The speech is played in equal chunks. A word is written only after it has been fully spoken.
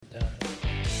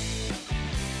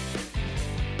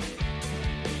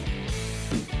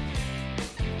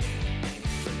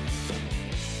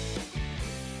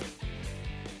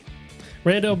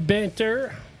Rando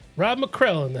Banter, Rob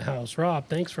McRell in the house. Rob,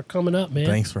 thanks for coming up, man.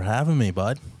 Thanks for having me,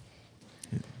 bud.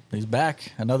 He's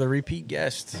back. Another repeat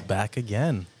guest. Back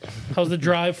again. How's the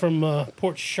drive from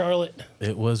Port Charlotte?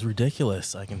 It was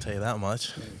ridiculous, I can tell you that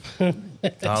much. All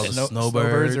the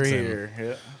Snowbirds are here.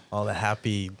 Yeah. All the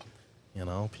happy,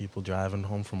 people driving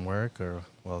home from work, or,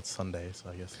 well, it's Sunday, so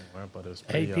I guess they weren't, but it was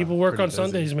pretty, Hey, people work on busy.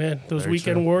 Sundays, man. Those Very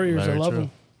weekend true. warriors, Very I love true.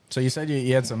 them. So you said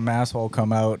you had some masshole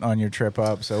come out on your trip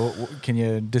up. So can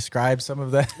you describe some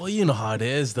of that? Well, you know how it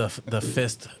is, the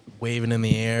fist waving in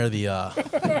the air, the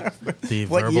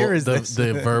What verbal, year is the, this?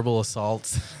 the verbal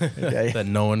assaults Okay. that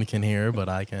no one can hear, but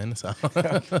I can. So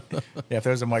Yeah, if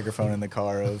there was a microphone in the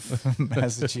car of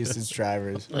Massachusetts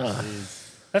drivers.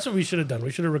 That's what we should have done.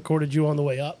 We should have recorded you on the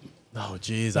way up. oh,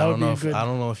 geez, That I would don't be know a if good- I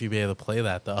don't know if you'd be able to play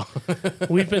that though.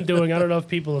 We've been doing, I don't know if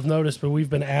people have noticed, but we've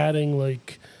been adding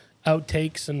like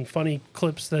outtakes and funny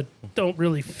clips that don't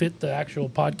really fit the actual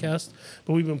podcast,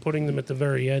 but we've been putting them at the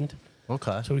very end.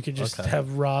 Okay, So we could just okay.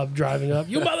 have Rob driving up.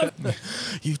 You mother...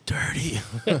 You dirty.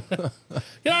 Get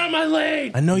out of my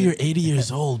lane! I know you're 80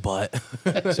 years old, but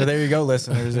So there you go,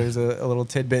 listeners. There's a little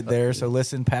tidbit there. So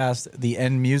listen past the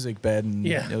end music bed, and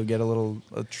Yeah. you'll get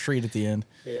a treat at the end.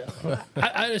 Yeah.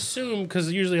 I assume,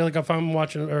 because usually like if I'm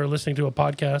watching or listening to a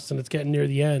podcast and it's getting near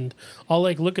the end, I'll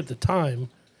like look at the time,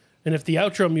 and if the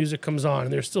outro music comes on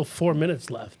and there's still 4 minutes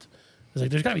left, it's like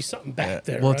there's got to be something back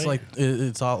there. well, right? it's like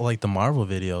it's all like the Marvel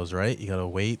videos, right? You gotta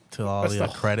wait till all That's the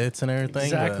the- credits and everything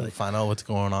Exactly. to find out what's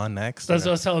going on next. That's what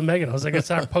I was telling Megan. I was like,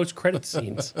 it's our post-credit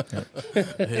scenes.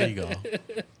 There you go.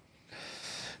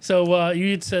 So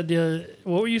you had said,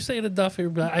 what were you saying to Duffy?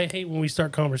 I hate when we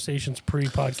start conversations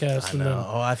pre-podcast. I and know.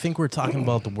 Oh, I think we're talking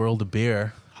about the world of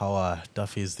beer. How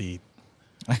Duffy's the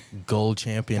gold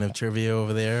champion of trivia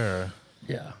over there. Or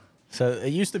yeah. So it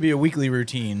used to be a weekly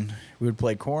routine. We would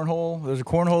play cornhole. There was a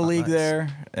cornhole league nice. there,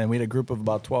 and we had a group of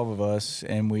about 12 of us,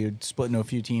 and we would split into a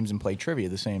few teams and play trivia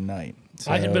the same night.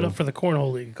 I had been So- up for the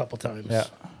Cornhole League a couple times. Yeah.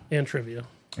 And trivia.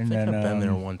 and I think then, I've been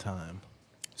there one time.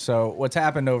 So what's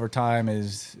happened over time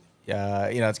is,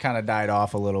 it's kind of died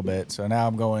off a little bit. So now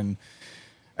I'm going.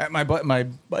 My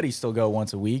buddies still go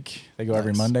once a week. They go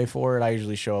every Nice. Monday for it. I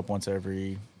usually show up once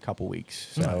every couple weeks.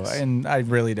 So Nice. and I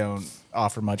really don't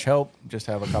offer much help. Just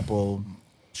have a couple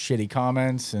shitty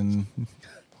comments and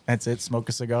that's it. Smoke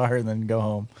a cigar and then go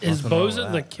home. Is Nothing wrong with Boza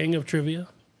the that. king of trivia?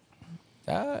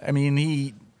 I mean,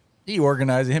 he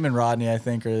organized it. Him and Rodney, I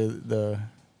think, are the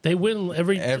They win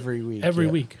every week. Every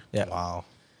yeah. week. Yeah, Wow.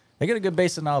 they get a good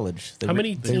base of knowledge. They How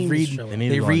many they teams read, show up? They need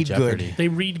They to go on read good. Jeopardy. They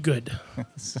read good.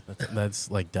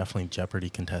 That's like definitely Jeopardy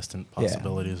contestant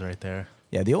possibilities right there.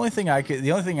 Yeah, the only thing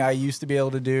I used to be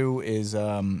able to do is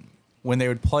when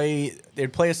they'd play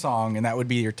a song, and that would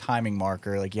be your timing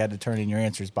marker. Like you had to turn in your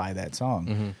answers by that song.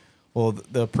 Mm-hmm. Well,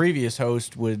 the previous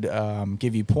host would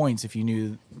give you points if you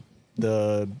knew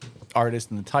the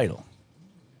artist and the title.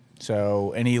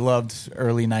 So, and he loved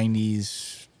early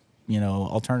 '90s,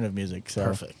 alternative music. So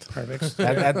Perfect. Perfect.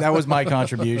 that was my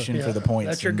contribution Yeah, for the points.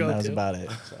 that's your and that was go-to. about it.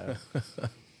 So.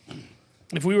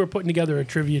 If we were putting together a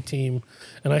trivia team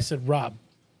and I said, Rob,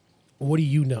 what do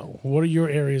you know? What are your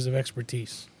areas of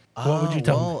expertise? What would you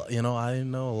tell me? Well, I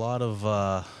know a lot of.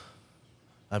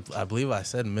 I believe I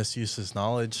said misuses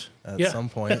knowledge at Yeah. some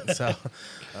point. So,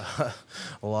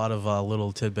 a lot of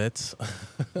little tidbits.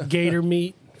 Gator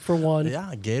meat, for one.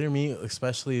 Yeah, gator meat,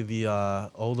 especially the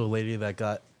older lady that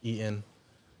got eaten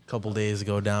a couple days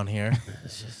ago down here.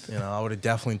 I would have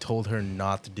definitely told her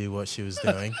not to do what she was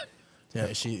doing. Yeah,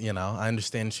 I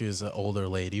understand she was an older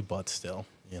lady, but still.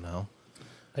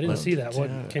 I didn't see that.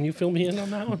 What? Can you fill me in on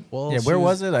that one? Well, Yeah, she where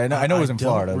was it? I know it was in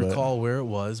Florida, I but- don't recall where it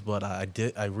was, but I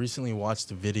did. I recently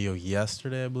watched a video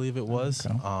yesterday, I believe it was.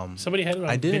 Okay. Somebody had it on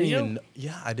I didn't video? even.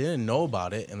 Yeah, I didn't know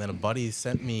about it, and then a buddy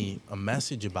sent me a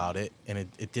message about it, and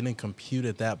it didn't compute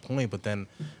at that point. But then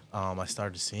I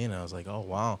started seeing it. I was like, oh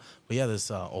wow. But yeah, this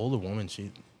older woman,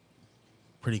 she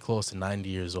pretty close to 90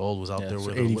 years old, was out there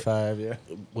with her 85. Yeah.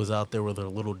 was out there with her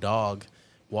little dog,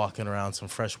 walking around some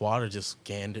fresh water, just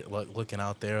looking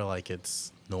out there like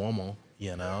it's normal,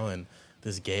 and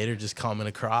this gator just coming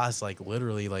across, like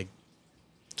literally like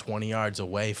 20 yards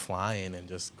away, flying, and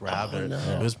just grabbed her. no.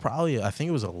 It was probably, I think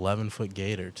it was an 11-foot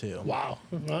gator too. Wow.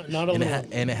 Not a And little.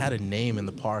 it had a name in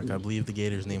the park. I believe the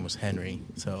gator's name was Henry.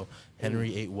 So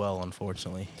Henry ate well,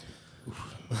 unfortunately.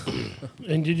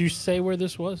 And did you say where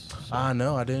this was?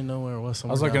 No, I didn't know where it was. I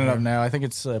was looking it up now. I think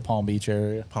it's Palm Beach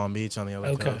area. Palm Beach on the other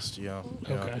Okay. coast. Yeah.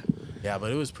 Okay. Yeah,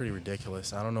 but it was pretty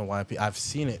ridiculous. I don't know why. I've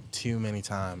seen it too many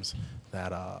times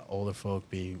that older folk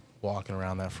be walking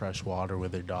around that fresh water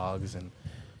with their dogs, and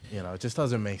You know, it just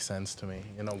doesn't make sense to me.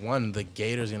 You know, one, the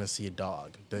gator's gonna see a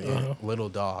dog, the little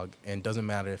dog, and it doesn't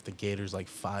matter if the gator's like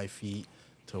 5 feet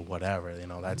to whatever. You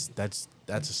know, that's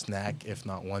a snack, if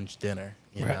not lunch, dinner.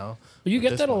 You know, Well, you But get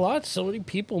this that a one, lot. So many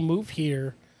people move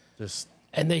here Just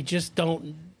and they just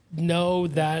don't know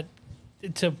that.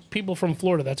 To people from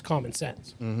Florida, that's common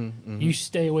sense. You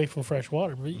stay away from fresh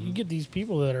water. But you get these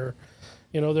people that are,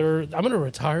 I'm going to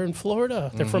retire in Florida.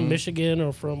 They're from Michigan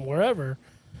or from wherever,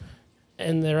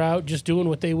 and they're out just doing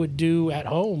what they would do at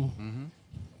home.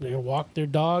 They walk their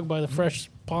dog by the fresh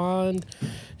pond,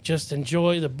 just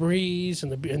enjoy the breeze,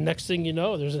 and next thing you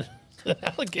know, there's an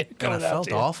alligator And coming I out felt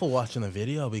to you. awful watching the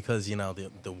video because,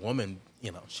 the woman,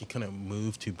 she couldn't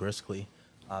move too briskly,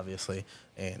 obviously,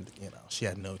 and, she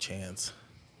had no chance.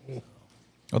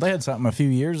 Well, they had something a few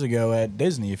years ago at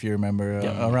Disney, if you remember,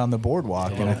 around the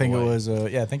boardwalk, and I think it was,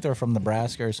 I think they're from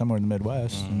Nebraska or somewhere in the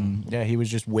Midwest. And yeah, he was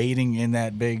just waiting in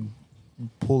that big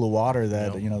pool of water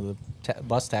that the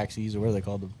bus taxis, or what are they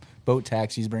called, the boat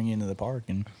taxis, bring you into the park.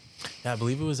 And Yeah, I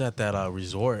believe it was at that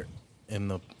resort in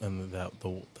the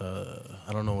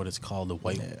I don't know what it's called, the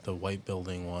white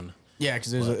building one. yeah,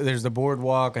 because there's the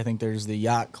boardwalk. I think there's the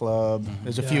yacht club.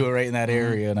 There's a few right in that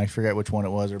area, and I forget which one it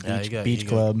was, or beach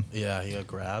club. He got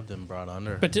grabbed and brought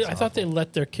under. But I thought they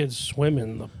let their kids swim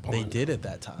in the pond. They did at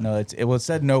that time. No, it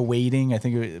said no waiting. I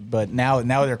think, but now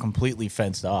they're completely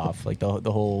fenced off. Like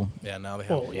the whole. Yeah, now they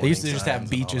have. They used to just have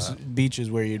warning signs and all that. beaches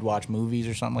where you'd watch movies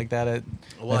or something like that.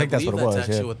 Well, I think that's what it believe was. That's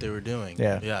actually Yeah. what they were doing.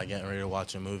 Yeah. Getting ready to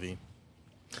watch a movie.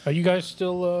 Are you guys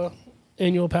still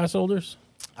annual pass holders?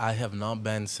 I have not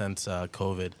been since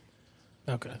COVID.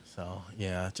 Okay. So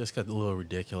yeah, it just got a little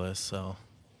ridiculous. So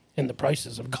And the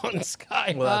prices have gone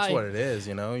sky well, that's high. what it is.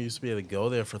 You used to be able to go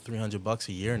there for $300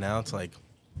 a year. Now it's like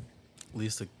at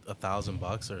least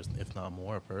 $1,000 or if not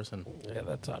more a person. Yeah,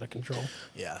 that's out of control.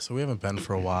 Yeah, so we haven't been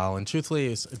for a while, and truthfully,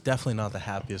 it's definitely not the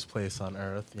happiest place on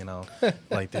earth.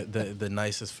 Like the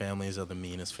nicest families are the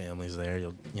meanest families there.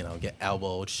 You'll get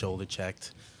elbowed, shoulder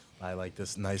checked by like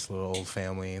this nice little old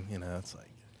family. It's like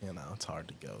it's hard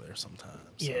to go there sometimes.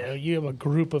 So. Yeah, you have a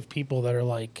group of people that are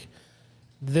like,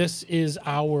 this is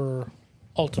our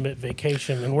ultimate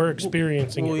vacation, and we're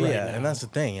experiencing it right now. And that's the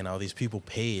thing. These people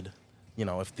paid.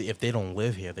 If they don't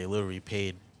live here, they literally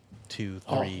paid 2,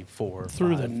 3, 4,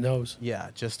 through 5. the nose. Yeah,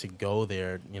 just to go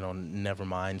there. Never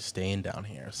mind staying down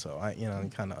here. So I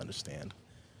kind of understand.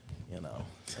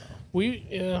 So.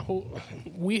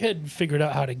 We had figured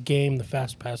out how to game the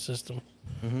fast pass system.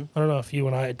 I don't know if you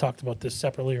and I had talked about this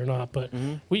separately or not, but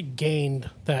we gained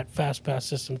that fast pass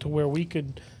system to where we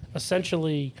could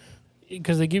essentially,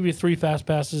 because they give you 3 fast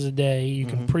passes a day, you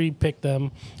can pre-pick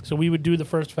them. So we would do the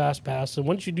first fast pass, and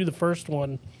once you do the first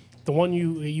one, the one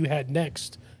you had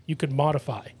next, you could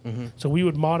modify. So we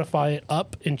would modify it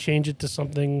up and change it to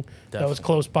something that was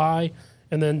close by,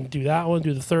 and then do that one,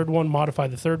 do the third one, modify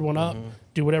the third one up,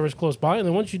 do whatever's close by, and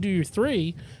then once you do your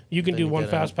 3, you can do one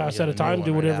fast pass at a time,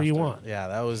 do whatever you want.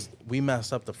 Yeah, we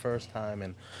messed up the first time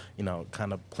and,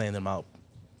 kind of planned them out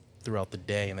throughout the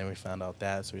day, and then we found out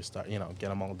that, so we start, get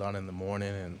them all done in the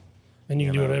morning, And you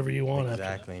can do whatever you want.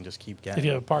 Exactly, and just keep getting. If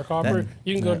you have a park hopper,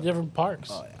 you can go to different parks.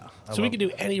 Oh yeah. So we could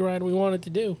do any ride we wanted to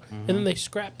do, and then they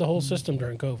scrapped the whole system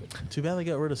during COVID. Too bad they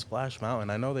got rid of Splash Mountain.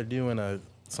 I know they're doing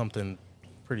something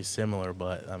pretty similar,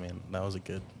 but I mean that was a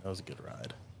good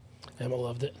ride. Emma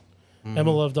loved it.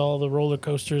 Emma loved all the roller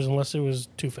coasters unless it was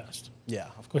too fast. Yeah,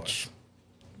 of course.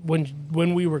 Which,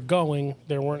 when we were going,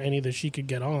 there weren't any that she could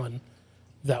get on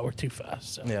that were too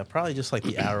fast. So. Yeah, probably just like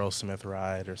the Aerosmith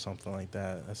ride or something like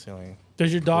that. That's the only.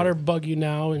 Does your daughter bug you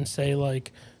now and say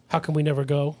like, "How come we never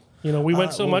go?" We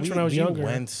went so much when I was younger. We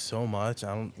went so much.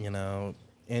 And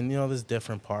there's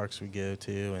different parks we go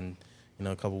to, and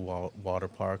a couple water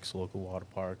parks, local water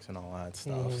parks, and all that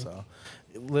stuff. So,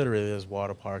 literally, there's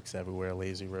water parks everywhere,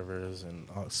 lazy rivers, and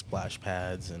splash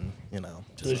pads, and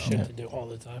There's shit to do all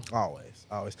the time.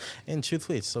 Always. And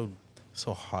truthfully, it's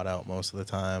so hot out most of the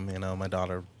time. My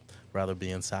daughter rather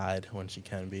be inside when she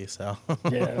can be. So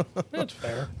Yeah, that's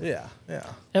fair. yeah.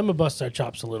 Emma busts our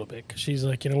chops a little bit because she's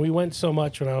like, we went so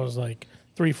much when I was like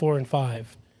 3, 4, and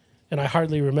 5, and I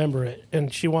hardly remember it.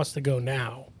 And she wants to go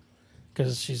now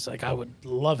because she's like, I would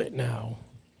love it now.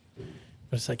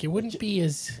 But it's like, it wouldn't be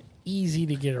as easy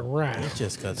to get around. It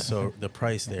just got the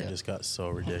price there just got so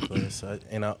ridiculous.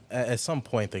 At some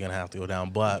point they're gonna have to go down,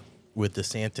 but with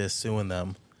DeSantis suing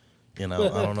them, I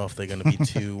don't know if they're gonna be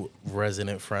too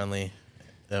resident friendly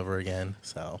ever again.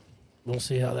 So We'll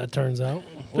see how that turns out.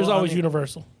 There's always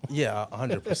Universal. Yeah,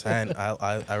 100%.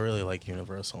 I really like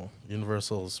Universal.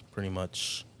 Universal is pretty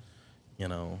much,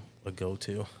 a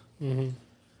go-to.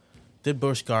 did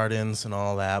Busch Gardens and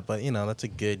all that, but that's a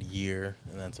good year,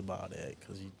 and that's about it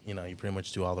because you pretty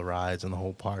much do all the rides in the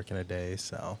whole park in a day.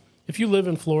 So If you live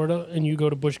in Florida and you go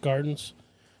to Busch Gardens,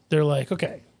 they're like,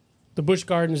 okay, the Busch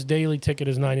Gardens daily ticket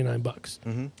is $99.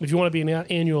 Mm-hmm. If you want to be an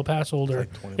annual pass holder,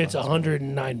 it's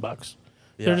 $109.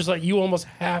 Yeah. They're just like, you almost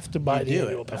have to buy the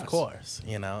annual pass. Of course,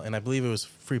 and I believe it was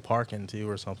free parking too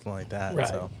or something like that. Right.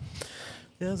 So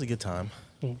yeah, it was a good time.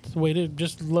 It's a way to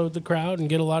just load the crowd and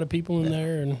get a lot of people in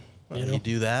there. And you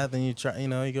do that, then you try,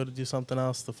 you go to do something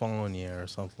else the following year or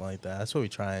something like that. That's what we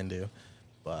try and do.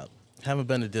 But haven't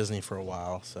been to Disney for a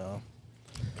while, so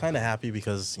kind of happy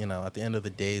because, at the end of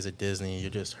the days at Disney, you're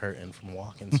just hurting from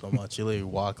walking so much. You literally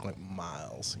walk like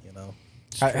miles,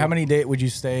 How many days would you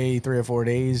stay? 3 or 4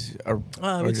 days?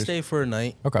 We'd stay for a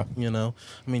night. Okay.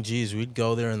 We'd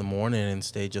go there in the morning and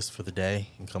stay just for the day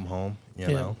and come home, you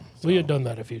know. So, we had done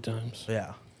that a few times.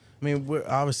 Yeah. We're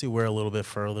a little bit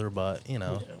further, but, it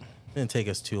didn't take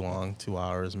us too long, 2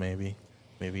 hours maybe.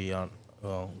 Maybe a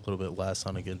little bit less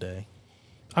on a good day.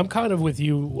 I'm kind of with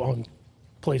you on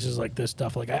places like this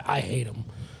stuff. Like, I hate them.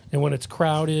 And when it's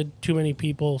crowded, too many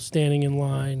people standing in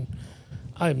line,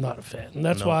 I'm not a fan. And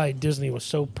that's why Disney was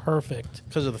so perfect.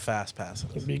 Because of the fast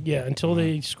passes. Yeah, until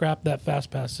they scrapped that fast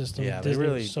pass system. Yeah, Disney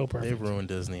was so perfect. They've ruined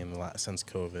Disney since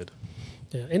COVID.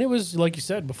 Yeah, and it was, like you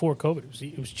said, before COVID,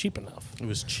 it was cheap enough. It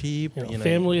was cheap.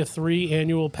 Family of 3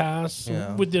 annual pass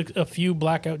with a few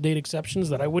blackout date exceptions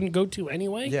that I wouldn't go to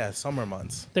anyway. Yeah, summer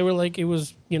months. They were like, it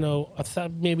was, maybe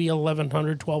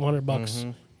 $1,100,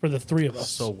 $1,200 for the 3 of us.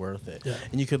 So worth it. Yeah.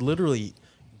 And you could literally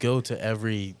go to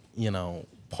every,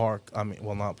 park.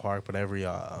 Not park, but every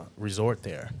resort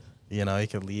there. You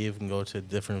could leave and go to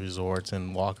different resorts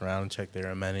and walk around and check their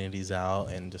amenities out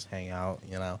and just hang out,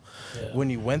 Yeah. When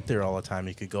you went there all the time,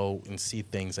 you could go and see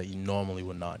things that you normally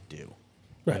would not do.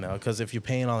 Right. Because if you're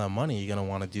paying all that money, you're going to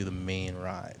want to do the main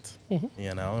rides,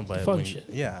 But fun shit.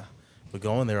 Yeah. But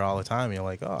going there all the time, you're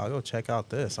like, oh, I'll go check out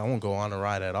this. I won't go on a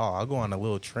ride at all. I'll go on a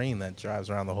little train that drives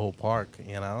around the whole park,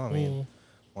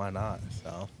 Why not?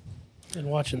 So. And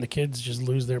watching the kids just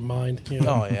lose their mind.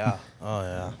 Oh,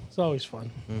 yeah. It's always fun.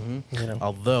 Mm-hmm.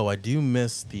 Although I do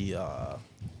miss the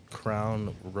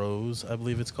Crown Rose, I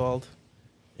believe it's called,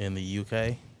 in the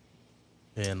UK.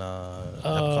 In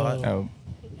Epcot. Oh.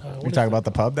 You're talking about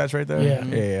the pub that's right there?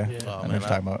 Yeah. Oh,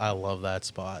 man, I love that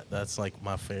spot. That's like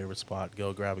my favorite spot.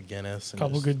 Go grab a Guinness. And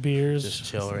couple good beers. Just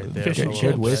chill right there. Fish and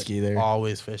good whiskey there.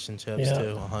 Always fish and chips,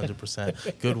 too.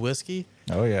 100%. Good whiskey?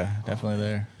 Oh, yeah. Definitely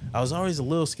there. I was always a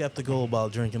little skeptical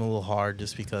about drinking a little hard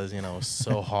just because, it's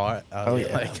so hot.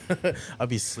 I'd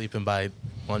be sleeping by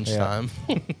lunchtime.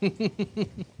 Yeah.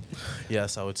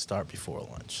 Yes, I would start before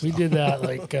lunch. We did that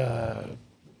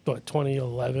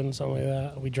 2011, something like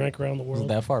that. We drank around the world.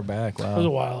 That far back, wow. It was a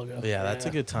while ago. Yeah, that's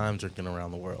a good time drinking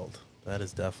around the world. That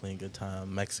is definitely a good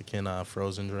time. Mexican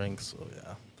frozen drinks. Oh,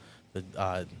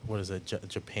 yeah. What is it?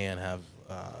 Japan have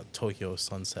Tokyo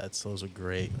sunsets. Those are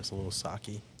great. There's a little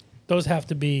sake. Those have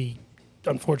to be,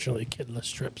 unfortunately,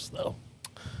 kidless trips, though.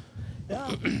 Yeah,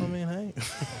 hey.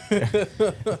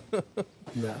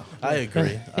 No. I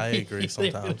agree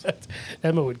sometimes.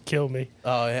 Emma would kill me.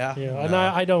 Oh, yeah? And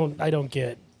I don't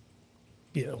get,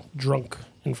 drunk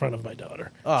in front of my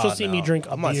daughter. Oh, She'll see me drink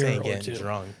a I'm not beer saying or getting two.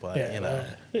 drunk, but,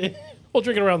 Well,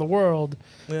 drinking around the world.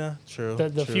 Yeah, true.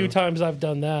 The few times I've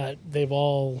done that, they've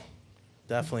all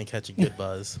definitely catch a good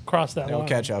buzz. crossed that line. They'll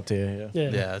catch up to you,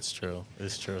 Yeah, it's true.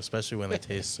 It's true, especially when they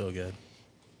taste so good.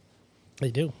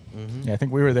 They do. Mm-hmm. Yeah, I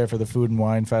think we were there for the Food and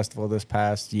Wine Festival this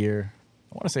past year.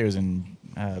 I want to say it was in,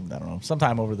 I don't know,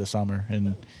 sometime over the summer,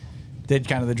 and did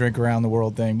kind of the drink around the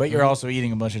world thing. But you're also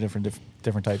eating a bunch of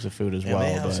different types of food as well.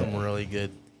 They have some really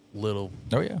good little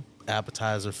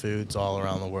appetizer foods all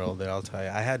around the world there, I'll tell you.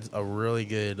 I had a really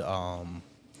good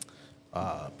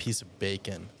piece of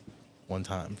bacon one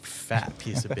time. Fat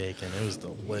piece of bacon. It was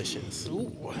delicious.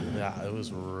 Ooh. Yeah, it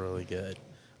was really good.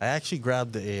 I actually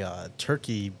grabbed a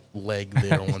turkey leg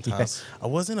there one time. I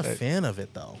wasn't a fan of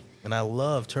it, though. And I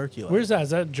love turkey leg. Where's that?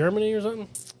 Is that Germany or something?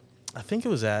 I think it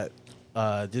was at,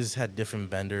 just had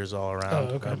different vendors all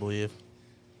around, I believe.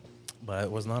 But I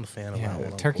was not a fan of that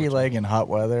one. Turkey leg in hot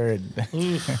weather.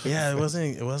 Yeah, it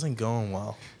wasn't going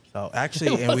well. So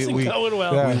actually, and we going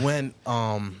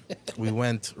well. we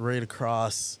went right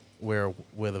across where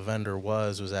the vendor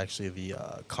was actually the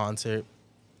concert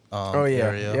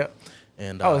area. Yep.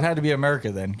 And, it had to be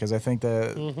America then, because I think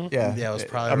it was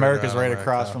probably America's right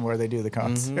across from where they do the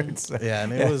concerts. Mm-hmm. Yeah,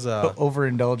 and it was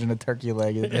overindulging a turkey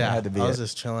leg. It had to be. I was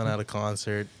just chilling at a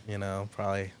concert,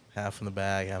 probably half in the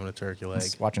bag, having a turkey leg,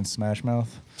 just watching Smash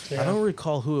Mouth. Yeah. I don't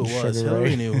recall who it was.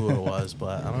 Hillary knew who it was,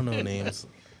 but I don't know names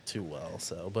too well.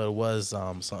 So, but it was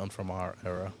something from our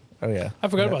era. Oh yeah. I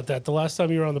forgot about that. The last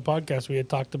time you were on the podcast, we had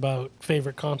talked about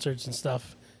favorite concerts and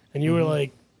stuff, and you were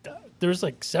like, "There's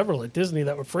like several at Disney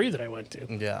that were free that I went to."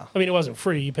 Yeah. I mean, it wasn't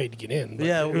free; you paid to get in. But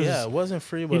It wasn't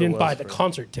free, but you didn't it was buy the free.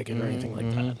 concert ticket or anything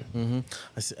like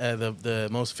that. The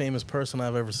most famous person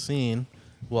I've ever seen,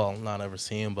 well, not ever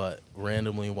seen, but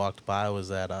randomly walked by was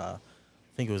that I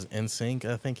think it was NSYNC.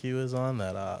 I think he was on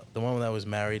that. The one that was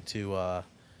married to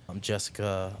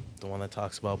Jessica, the one that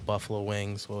talks about buffalo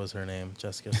wings. What was her name?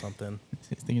 Jessica something.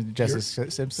 I think Jessica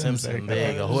Simpson. Simpson.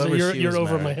 There you go. So Whoever you're was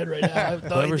over married. my head right now. I have no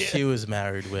Whoever idea. she was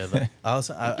married with, I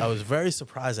was very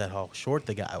surprised at how short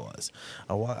the guy was.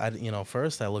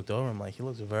 First I looked over, I'm like, he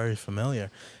looks very familiar,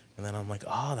 and then I'm like,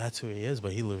 oh, that's who he is.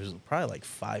 But he was probably like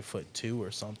 5'2"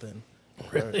 or something.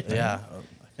 Really? Yeah,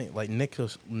 I think like Nick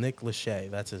Lachey.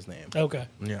 That's his name. Okay.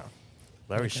 Yeah,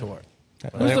 very short. I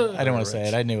didn't want to say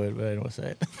it. I knew it, but I didn't want to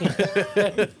say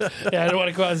it. Yeah, I don't want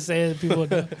to go out and say it. People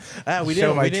would know. We Show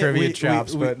didn't, my we didn't- trivia we-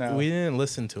 chops, we, but no. we didn't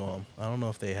listen to him. I don't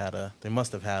know if they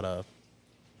must have had a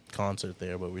concert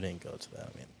there, but we didn't go to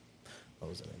that. I mean, I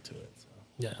wasn't into it. So.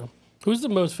 Yeah. Who's the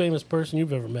most famous person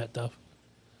you've ever met, Duff?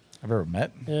 I've ever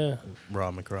met. Yeah.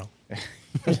 Rob McRell.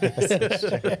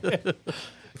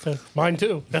 Mine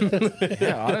too.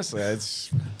 Yeah, honestly, I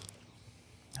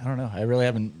don't know. I really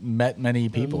haven't met many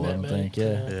people. I don't think.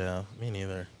 Yeah. Yeah, me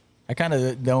neither. I kind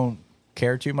of don't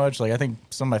care too much. Like I think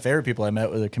some of my favorite people I met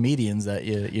were the comedians that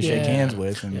you shake Yeah. hands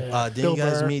with. And Yeah. Didn't Bill you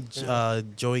guys Burr.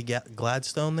 meet Joey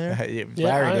Gladstone there? Yeah,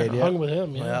 Larry I did. Yeah. hung with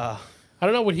him. Yeah. Yeah, I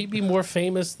don't know. Would he be more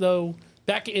famous though?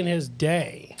 Back in his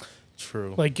day,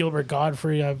 true. like Gilbert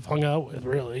Godfrey, I've hung out with.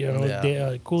 Really,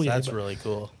 Yeah. Cool. So that's really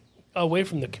cool. Away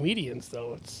from the comedians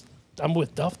though, I'm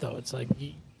with Duff though. It's like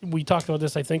we talked about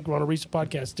this. I think on a recent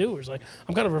podcast too. It's like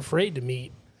I'm kind of afraid to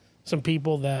meet some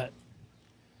people that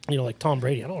like Tom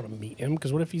Brady. I don't want to meet him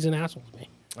because what if he's an asshole to me?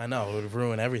 I know it would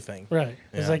ruin everything. Right.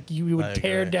 It's Yeah, like you would I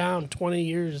tear agree. down 20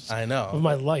 years I know. of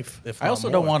my life. If I not also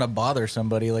don't more. want to bother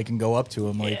somebody like and go up to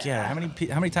them like, Yeah. how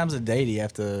many times a day do you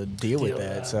have to deal with Deal with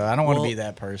that? that. So I don't want to Well, be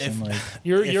that person. if- Like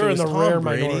You're If you're it in was the Tom rare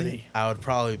Brady, minority. I would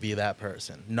probably be that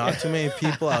person. Not too many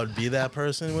people I would be that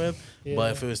person with, Yeah.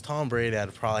 but if it was Tom Brady,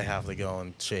 I'd probably have to go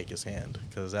and shake his hand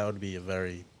because that would be a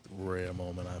very rare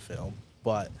moment, I feel.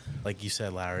 But like you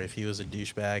said, Larry, if he was a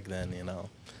douchebag, then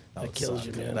that would kills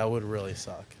suck. you, man. That would really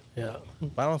suck. Yeah.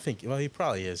 But I don't think. Well, he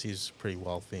probably is. He's pretty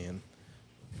wealthy and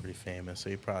pretty famous, so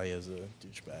he probably is a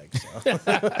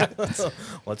douchebag. So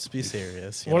let's be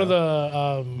serious. One of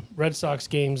the Red Sox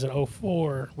games in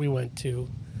 2004 we went to.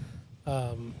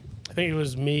 I think it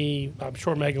was me. I'm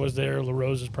sure Megan was there.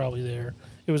 LaRose is probably there.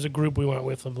 It was a group we went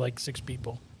with of like 6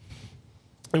 people.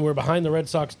 And we're behind the Red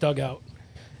Sox dugout.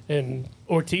 And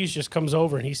Ortiz just comes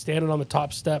over and he's standing on the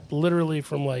top step, literally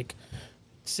from like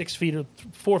 6 feet or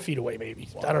 4 feet away, maybe.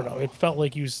 I don't know. It felt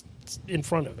like he was in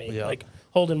front of me, Yeah. like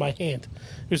holding my hand.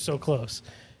 He was so close.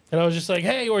 And I was just like,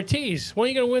 hey, Ortiz, when are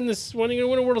you going to win this? When are you going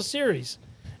to win a World Series?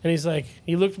 And he's like,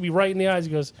 he looked me right in the eyes.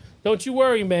 He goes, don't you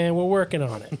worry, man. We're working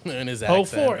on it. in his accent,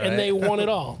 04, right? and they won it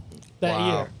all that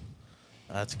Wow. year.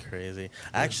 That's crazy.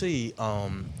 I actually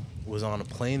was on a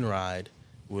plane ride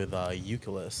with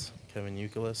Kevin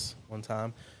Euclid, one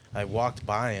time. I walked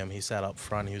by him. He sat up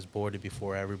front. He was boarded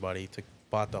before everybody.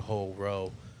 Bought the whole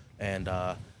row, and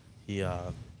he,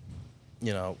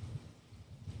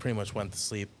 pretty much went to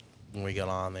sleep when we got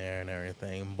on there and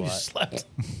everything. He But slept.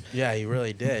 yeah, he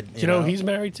really did. Do you know who he's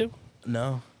married to?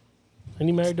 No. And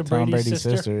he married to Tom Brady's Brady's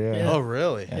sister, yeah. Oh,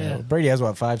 really? yeah. Yeah. Brady has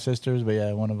 5 sisters, but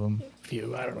yeah, one of them.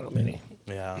 Few. I don't know how many.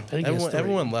 Yeah. think he has 3.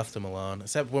 Everyone left him alone,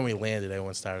 except when we landed.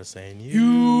 Everyone started saying,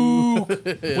 "You."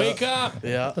 Wake up.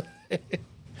 Yeah.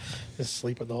 Just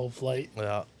sleeping the whole flight.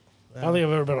 Yeah. I don't think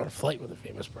I've ever been on a flight with a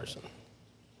famous person.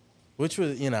 Which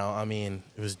was, it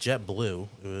was JetBlue.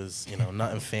 It was,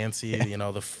 nothing fancy.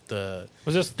 The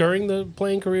Was this during the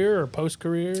playing career or post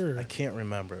career? I can't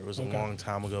remember. It was a Okay. long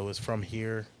time ago. It was from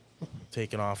here,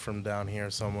 taking off from down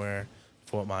here somewhere,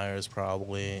 Fort Myers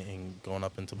probably, and going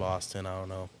up into Boston. I don't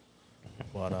know,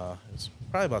 but it was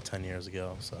probably about 10 years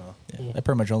ago. So I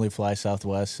pretty much only fly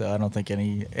Southwest, so I don't think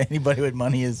anybody with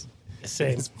money is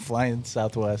Same. flying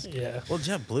Southwest. Yeah. well,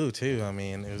 JetBlue too. I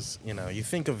mean, it was you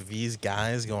think of these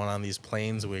guys going on these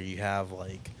planes where you have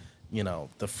like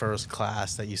the first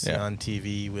class that you see Yeah. on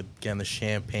TV with getting the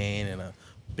champagne and a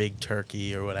big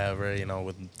turkey or whatever,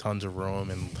 with tons of room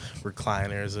and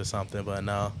recliners or something. But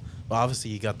no, well,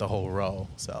 obviously you got the whole row.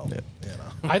 So Yeah.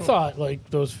 I thought like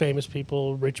those famous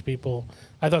people, rich people,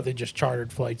 I thought they just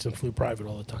chartered flights and flew private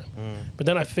all the time. But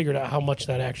then I figured out how much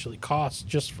that actually costs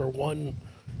just for one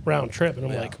round trip. And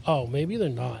I'm Yeah. like, oh, maybe they're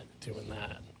not doing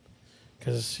that.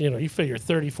 Because, you figure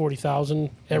 30, 40,000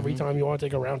 every Mm-hmm. time you want to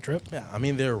take a round trip. Yeah, I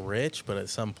mean they're rich, but at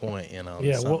some point, Yeah,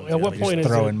 something's at what gotta point give. is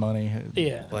Throwing it? money.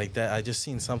 Yeah. Like that? I just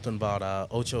seen something about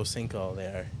Ocho Cinco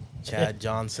there, Chad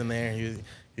Johnson there. He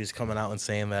was coming out and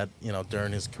saying that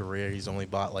during his career he's only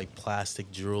bought like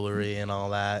plastic jewelry and all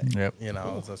that. Yep.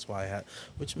 That's why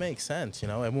which makes sense.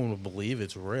 Everyone would believe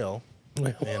it's real.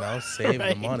 Well, Save the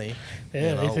right. money.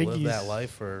 Yeah, I think live that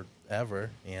life forever.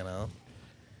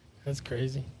 That's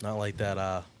crazy. Not like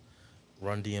that.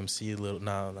 Run DMC no,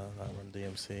 not Run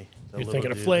DMC. The You're little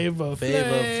thinking of dude. Flav.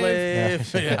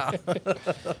 Flav. Yeah.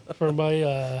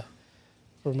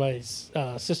 For my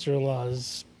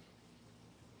sister-in-law's,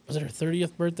 was it her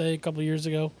 30th birthday a couple of years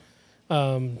ago?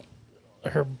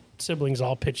 Her siblings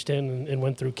all pitched in and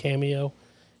went through Cameo,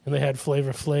 and they had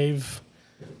Flavor Flav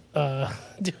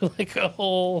do like a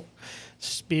whole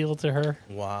spiel to her.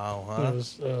 Wow. It Huh?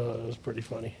 was pretty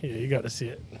funny. Yeah, you got to see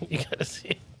it. You got to see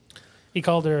it. He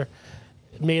called her,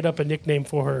 made up a nickname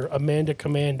for her, Amanda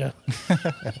Commanda.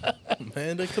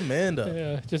 Amanda Commanda.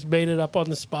 Yeah, just made it up on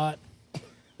the spot.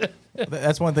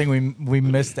 That's one thing we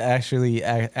missed actually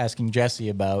asking Jesse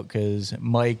about, because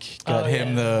Mike got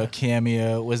him the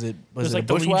cameo. Was it was a like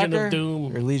the Legion Bushwhacker of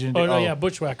Doom. or Legion? Oh no, yeah,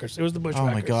 Bushwhackers. It was the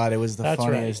Bushwhackers. Oh my God, it was the That's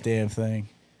funniest right. damn thing.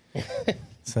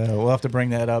 So we'll have to bring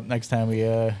that up next time we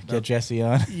get Jesse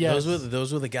on. Yes.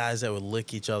 Those were the guys that would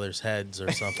lick each other's heads or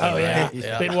something. Oh yeah.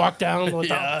 right? They'd walk down with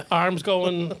Yeah. the arms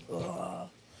going.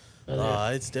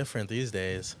 It's different these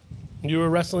days. You were a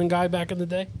wrestling guy back in the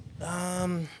day.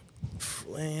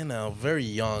 Very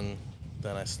young.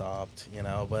 Then I stopped.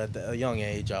 But at a young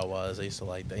age I used to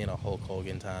like the Hulk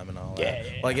Hogan time and all that.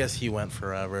 Yeah. Well, I guess he went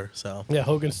forever. So Yeah,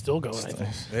 Hogan's still going. I think.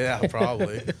 yeah,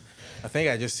 probably. I think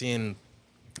I just seen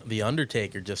the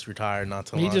Undertaker just retired not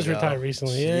too long He ago. just retired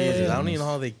recently. Yeah, Jesus, yeah. I don't even know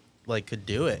how they could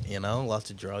do it. Lots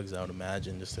of drugs. I would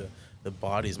imagine. Just the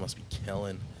bodies must be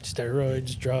killing.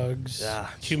 Steroids, drugs, Yeah,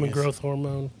 human jeez. growth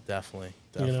hormone. Definitely.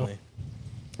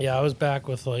 Yeah, I was back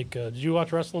with did you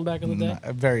watch wrestling back in the day?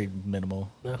 Very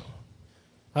minimal. No.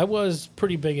 I was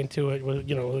pretty big into it,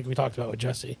 like we talked about with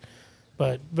Jesse.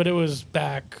 But it was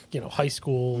back, high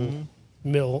school,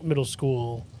 middle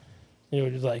school.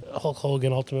 Just like Hulk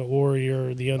Hogan, Ultimate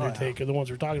Warrior, The Undertaker, the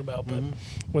ones we're talking about. But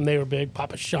when they were big,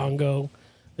 Papa Shango,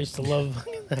 I used to love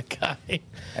that guy.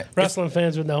 Wrestling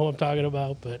fans would know who I'm talking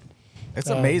about, but It's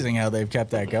amazing how they've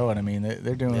kept that going. I mean,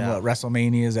 they're doing what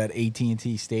WrestleManias at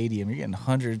AT&T Stadium. You're getting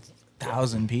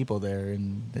 100,000 people there,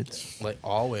 and it's Like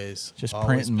always. just always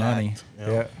printing money. packed,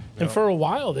 Yeah. and for a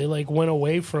while they went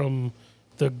away from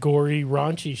the gory,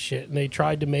 raunchy shit, and they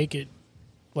tried to make it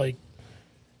like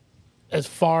as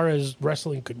far as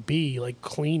wrestling could be, like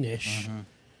cleanish.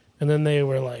 And then they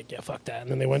were like, yeah, fuck that.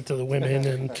 And then they went to the women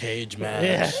and Cage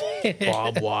match, yeah,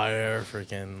 barbed wire,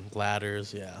 freaking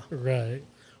ladders. Yeah. right.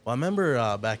 Well, I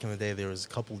remember back in the day there was a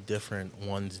couple different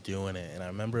ones doing it, and I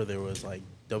remember there was like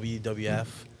WWF,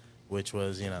 which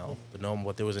was the normal.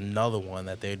 But there was another one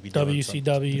that they'd be doing.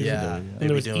 WCW. Yeah, And they'd there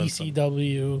be was doing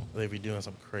ECW. They'd be doing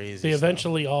some crazy. They stuff.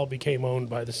 eventually all became owned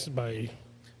by WWE.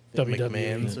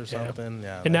 McMahon's or Yeah. something.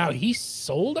 Yeah. And now he's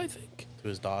sold, I think. to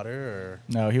his daughter,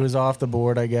 No, he was off the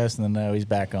board, I guess, and then now he's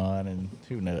back on, and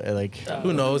who knows? or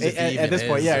who knows if he even at this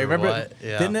point, is yeah. or Remember, what.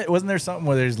 Yeah. didn't it? Wasn't there something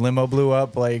where his limo blew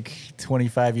up like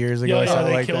 25 years ago? Yeah, or something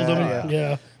they like killed that? him.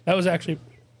 Yeah. That was actually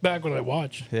back when I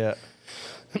watched. Yeah.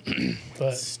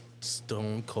 But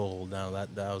Stone Cold. Now that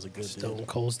was a good Stone dude.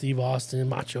 Cold, Steve Austin,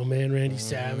 Macho Man, Randy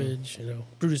Savage,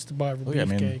 Brutus the Barber, Look at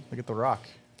Beefcake, look at The Rock.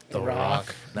 The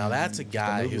Rock. Now that's a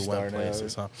guy movie who star went now.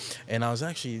 places, huh? And I was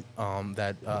actually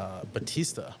that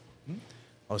Batista.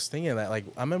 I was thinking that I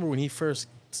remember when he first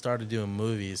started doing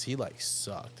movies, he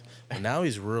sucked, and now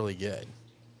he's really good.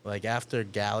 After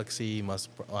Galaxy,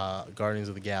 Guardians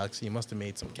of the Galaxy, he must have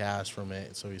made some cash from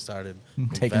it, so he started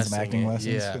Taking some investing acting it.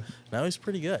 lessons. Yeah, now he's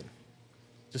pretty good.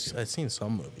 I've seen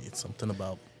some movie. It's something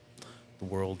about the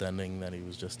world ending that he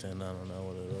was just in. I don't know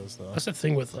what it is though. That's the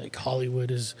thing with Hollywood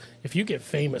is if you get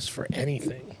famous for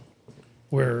anything,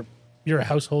 where you're a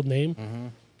household name,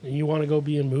 and you want to go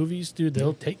be in movies, dude,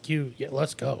 they'll take you. Yeah,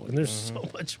 let's go. And there's so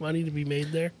much money to be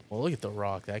made there. Well, look at The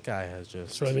Rock. That guy has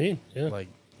just. That's what I mean. Yeah.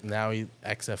 Now he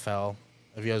XFL.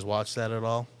 Have you guys watched that at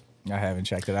all? I haven't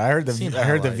checked it. I heard the Seen I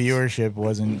heard the highlights. viewership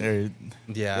wasn't.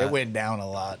 Yeah. It went down a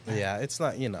lot. Yeah, it's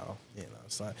not.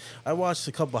 It's not. I watched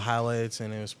a couple highlights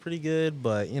and it was pretty good,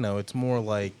 but it's more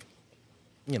like,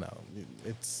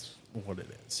 it's what it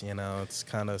is. It's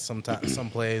kind of sometimes some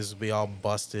plays be all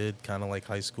busted, kind of like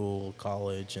high school,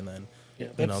 college, and then.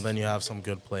 Then you have some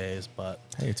good plays, but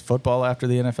Hey, it's football after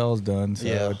the NFL is done, so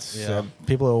Yeah, it's yeah.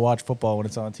 people will watch football when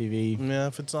it's on TV. yeah,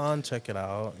 if it's on, check it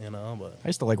out. But I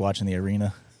used to like watching the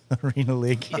arena. Arena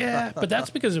League. Yeah, but that's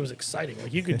because it was exciting.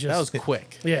 Like you could just That was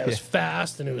quick. Yeah, it was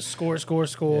fast and it was score.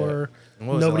 And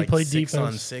what was Nobody it, like played 6 on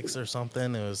defense. 6 or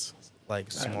something. It was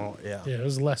like small. Yeah. Yeah, it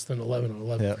was less than 11 on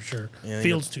 11 for sure. Yeah,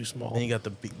 Field's too small. Then you got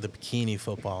the bikini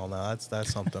football now.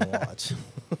 That's something to watch.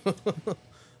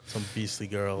 Some beastly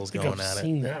girls I think going I've at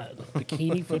seen that.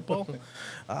 Bikini football?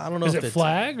 I don't know Is if it it's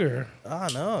flag or? Ah,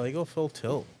 no, they go full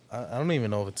tilt. I don't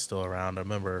even know if it's still around. I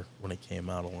remember when it came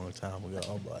out a long time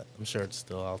ago, but I'm sure it's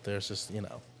still out there. It's just, no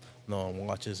one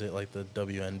watches it like the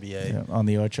WNBA. Yeah, on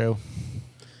the Ocho.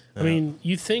 I mean,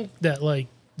 you think that like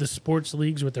the sports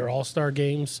leagues with their all-star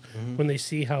games, when they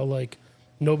see how like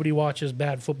nobody watches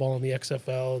bad football in the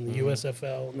XFL and the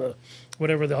USFL and the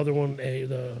whatever the other one,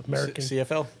 the American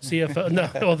CFL. CFL, no,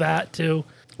 well that too,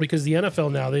 because the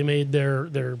NFL now they made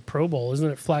their Pro Bowl, isn't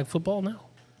it flag football now?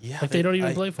 Yeah, Like they don't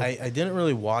even play football. I didn't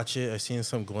really watch it. I've seen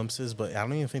some glimpses, but I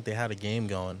don't even think they had a game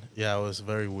going. Yeah, it was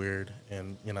very weird.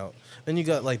 And then you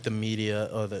got like the media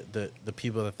or the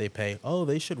people that they pay. Oh,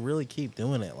 they should really keep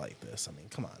doing it like this. I mean,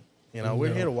 come on.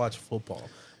 We're here to watch football.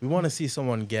 We want to see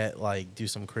someone do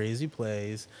some crazy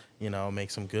plays.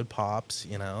 Make some good pops.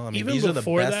 I mean, Even these are the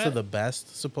before best that- of the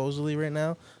best supposedly right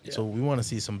now. Yeah. So we want to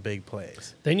see some big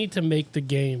plays. They need to make the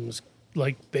games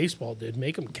like baseball did.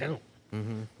 Make them count.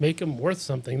 Make them worth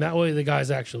something. That way the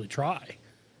guys actually try.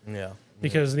 Yeah.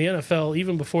 Because the NFL,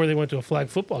 even before they went to a flag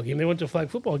football game, they went to a flag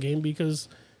football game because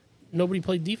nobody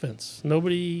played defense.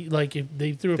 Nobody, like, if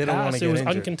they threw a They don't wanna pass, it get was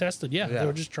injured. uncontested. Yeah, Yeah. they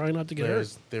were just trying not to get hurt.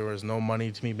 There was no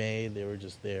money to be made. They were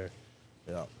just there.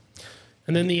 Yeah.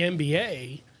 And then the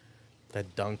NBA,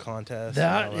 That dunk contest.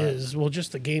 that and all is, well,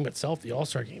 just the game itself, the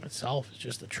All-Star game itself is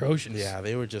just atrocious. Yeah,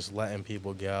 they were just letting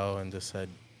people go and just said,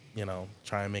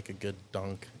 try and make a good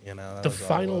dunk. That The was all it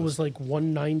final was like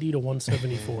 190 to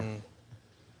 174.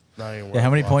 Not even Yeah, how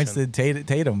worth many points watching. did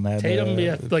Tatum have? Tatum,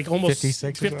 yeah, like almost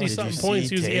 56 or 50 something? something points.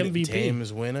 He was the MVP.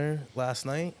 Tatum's winner last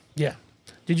night. Yeah.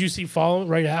 Did you see following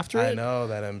right after it? I know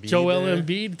that Embiid. Joel there,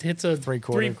 Embiid hits a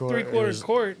Three-quarter court. it three-quarter was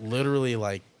court, literally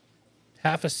like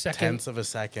half a second. tenths of a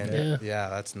second. Yeah. Yeah,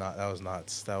 that was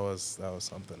nuts. That was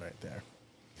something right there.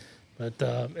 But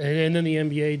and then the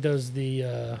NBA does the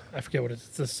I forget what it's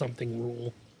the something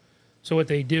rule. So what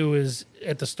they do is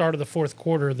at the start of the fourth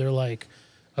quarter, they're like,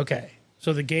 okay,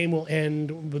 so the game will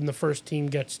end when the first team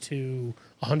gets to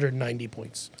 190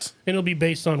 points, and it'll be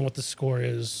based on what the score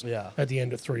is at the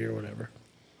end of 3 or whatever.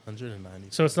 190.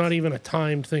 So it's not even a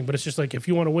timed thing, but it's just like if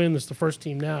you want to win, it's the first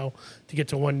team now to get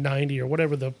to 190 or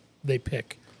whatever they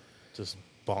pick. Just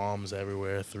bombs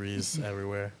everywhere, threes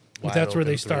everywhere. But that's where Wide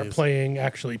they open start threes.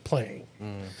 actually playing.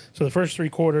 So the first 3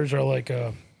 quarters are like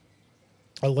a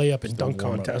layup and dunk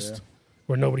warm-up, contest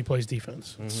where nobody plays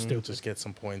defense. It's stupid. Just get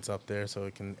some points up there so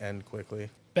it can end quickly.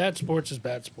 Bad sports is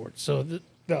bad sports. So that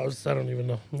was I don't even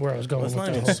know where I was going Well, it's with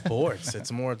not that. even sports.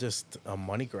 It's more just a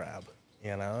money grab.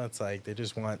 It's like they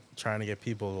just trying to get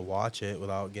people to watch it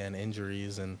without getting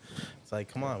injuries, and it's like,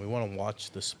 come on, we want to watch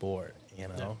the sport,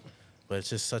 But it's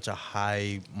just such a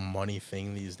high money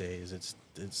thing these days.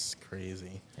 It's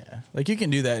crazy. Yeah, like you can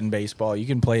do that in baseball. You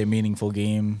can play a meaningful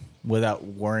game without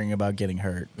worrying about getting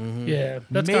hurt. Yeah,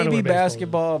 that's kinda Maybe where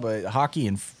basketball, but hockey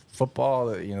and football,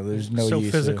 there's no so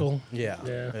use. physical. Yeah.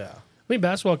 I mean,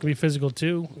 basketball can be physical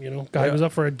too. Guy Yeah. goes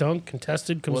up for a dunk,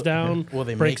 contested, comes down, Well,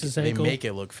 breaks his ankle. They make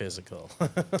it look physical.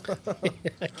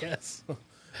 I guess.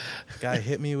 Guy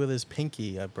hit me with his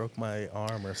pinky. I broke my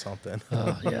arm or something.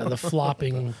 Yeah, the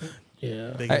flopping.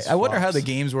 Yeah. Biggest I wonder how the flops.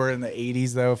 games were in the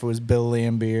 80s, though, if it was Bill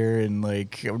Lambier and,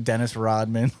 like, Dennis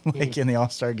Rodman, like, in the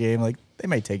All-Star game. Like, they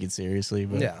might take it seriously.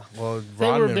 But Yeah, well, They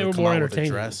were- Rodman they were would come more out with a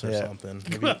entertaining. dress or Yeah. something.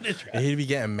 Come out with a dress. He'd be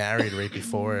getting married right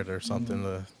before it or something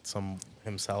to some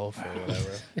himself or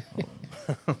whatever.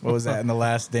 what was that in The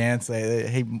Last Dance?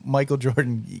 Hey, Michael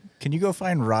Jordan, can you go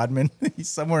find Rodman? He's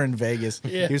somewhere in Vegas.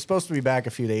 Yeah. He was supposed to be back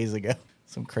a few days ago.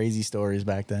 Some crazy stories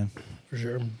back then. For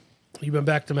sure. You been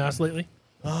back to Mass lately?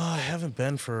 I haven't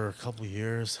been for a couple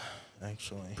years,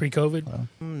 actually. Pre-COVID?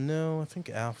 No, I think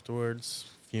afterwards,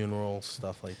 funeral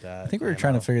stuff like that. I think we were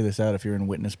trying to figure this out if you're in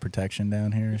witness protection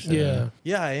down here. So. Yeah.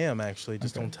 Yeah, I am actually.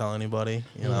 Just don't tell anybody.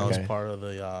 I was Okay. part of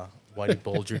the Whitey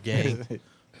Bulger gang.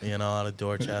 Out of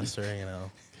Dorchester.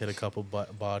 Hit a couple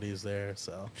bodies there.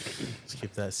 So just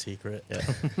keep that secret. Yeah.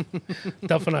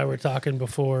 Duff and I were talking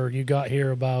before you got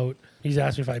here about, he's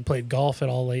asked me if I'd played golf at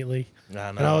all lately.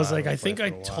 And I was like, I think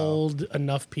I told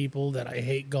enough people that I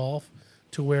hate golf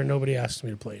to where nobody asks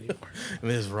me to play anymore. And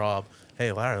there's Rob.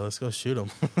 Hey, Larry, let's go shoot him.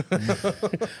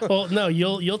 Well, no,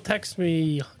 you'll text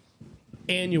me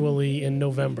annually in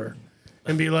November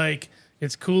and be like,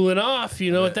 It's cooling off.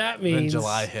 You know what that Then means.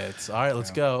 July hits. All right,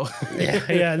 let's go.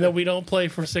 Yeah, and then we don't play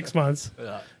for 6 months.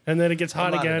 Yeah. And then it gets hot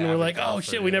I'm not again. an We're avid like, oh, golfer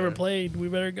shit, we never either. played. We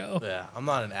better go. Yeah, I'm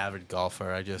not an avid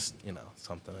golfer. I just,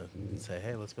 something to say,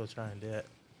 hey, let's go try and do it.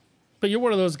 But you're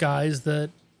one of those guys that,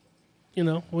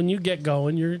 when you get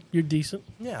going, you're decent.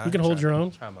 Yeah, You can hold your own.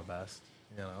 Try my best.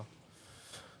 I'm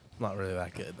not really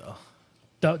that good though.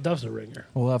 Duff's a ringer.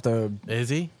 We'll have to. Is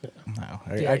he? No,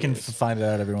 Yeah, I can he is. find it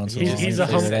out every once in a while. He's a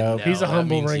Figure it humble. out. No, He's a that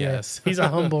humble means ringer. yes. He's a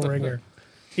humble ringer.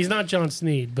 He's not John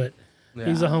Sneed, but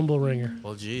he's a humble ringer.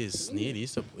 Well, geez, Sneed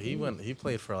he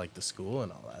played for like the school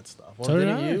and all that stuff. Well, So did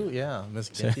didn't I. you? Yeah, Miss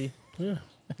Ginty.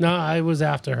 No, I was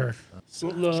after her.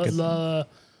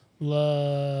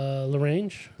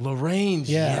 Lagrange. Lagrange.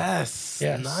 Yeah. Yes.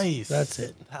 Yes, Nice. that's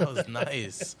it. That was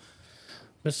nice.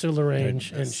 Mr.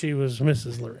 Lagrange, and she was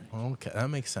Mrs. Lagrange. Okay, that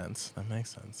makes sense.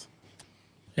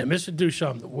 Yeah, Mr.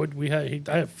 Duchamp, the wood I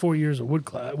had 4 years of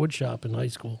wood shop in high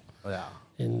school, Yeah.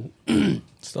 and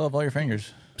Still have all your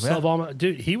fingers. still have all my,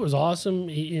 dude, he was awesome.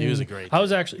 He was a great I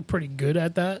was actually pretty good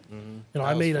at that. That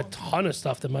I was made a fun. ton of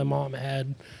stuff that my mom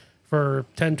had for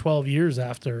 10, 12 years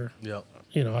after. Yep.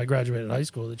 I graduated high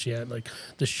school, that she had like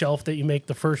the shelf that you make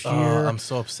the first year. I'm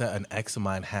so upset. An ex of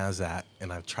mine has that,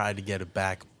 and I've tried to get it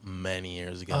back many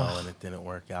years ago, and it didn't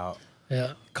work out.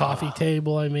 Yeah, coffee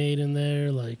table I made in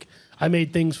there. Like I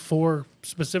made things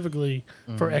specifically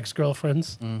for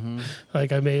ex-girlfriends.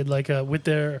 Like I made like a with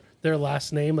their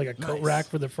last name, like a coat Nice. rack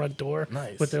for the front door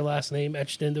Nice. with their last name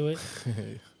etched into it.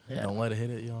 Don't let it hit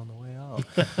it you on the way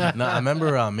out. No, I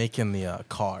remember making the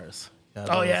cars.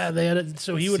 Oh yeah, they had it.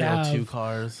 So he would CO2 have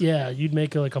cars. Yeah, you'd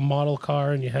make like a model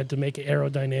car, and you had to make it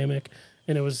aerodynamic,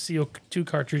 and it was CO2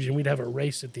 cartridge, and we'd have a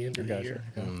race at the end of the year.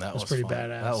 That was was pretty fun.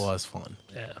 badass. That was fun.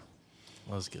 Yeah.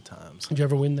 That was good times. Did you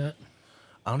ever win that?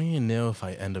 I don't even know if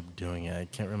I end up doing it. I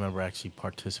can't remember actually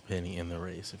participating in the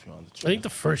race. If you want to, I think the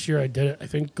first year I did it, I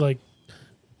think like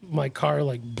my car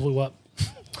like blew up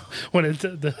when it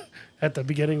at the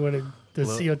beginning when the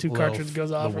CO2 cartridge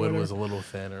goes off. The or wood whatever. was a little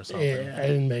thin or something. Yeah, I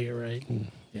didn't make it right. And,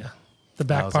 yeah, the That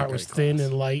back was a part was great thin class.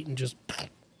 and light and just.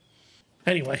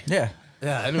 Anyway, Yeah.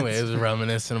 Yeah. Anyway, it was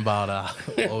reminiscent about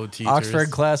old teachers.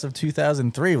 Oxford class of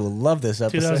 2003 will love this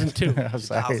episode. 2002. I'm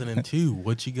sorry. 2002.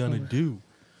 What you gonna do?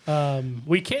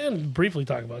 We can briefly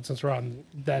talk about, since we're on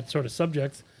that sort of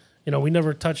subject. We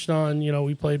never touched on.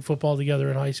 We played football together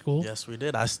in high school. Yes, we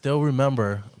did. I still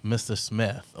remember Mr.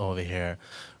 Smith over here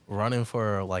running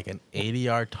for like an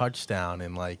 80-yard touchdown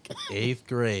in like 8th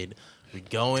grade. We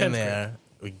go in 10th there.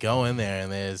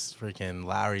 And there's freaking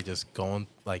Larry just going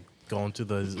to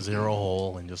the zero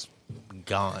hole and just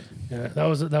gone. Yeah,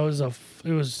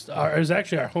 it was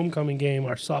actually our homecoming game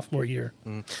our sophomore year.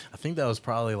 I think that was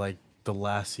probably like the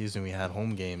last season we had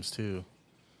home games too.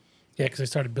 Yeah, because I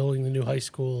started building the new high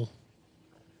school.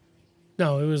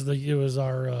 No, it was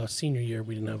our senior year.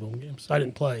 We didn't have home games. I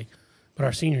didn't play, but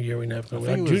our senior year we didn't have home.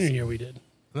 think Our it junior was- year we did.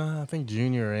 I think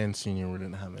junior and senior we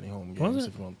didn't have any home Was games. it?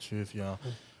 If you want the truth, yeah.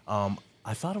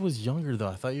 I thought it was younger though.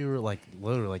 I thought you were like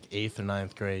literally like 8th or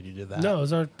 9th grade. You did that. No, it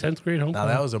was our 10th grade Now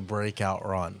homecoming. that was a breakup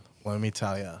run. Let me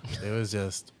tell you, it was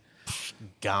just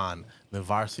gone. The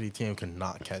varsity team could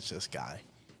not catch this guy.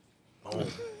 Oh,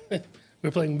 We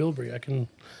were playing Millbury.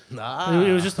 nah.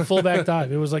 It was just a fullback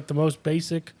dive. It was like the most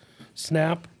basic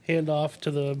snap, handoff to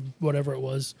the whatever it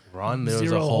was. Run. There was a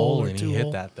Zero hole, or and two he hit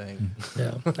hole. that thing.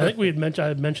 Yeah, I think I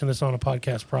had mentioned this on a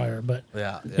podcast prior, but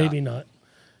Yeah, maybe not.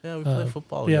 Yeah, we played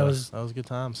football. yeah, Yeah, it was- that was good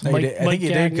times. No, you Mike- did. I Mike think you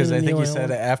did because I Gagnon think you and said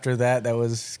Neil after that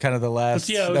was kind of the last.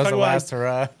 Yeah, that was the talking about- last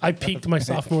hurrah I peaked my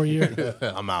sophomore year.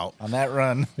 I'm out. on that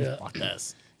run. Yeah. Fuck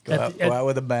this. At the- Go out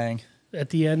with a bang.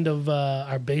 At the end of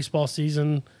our baseball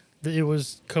season, it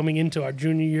was coming into our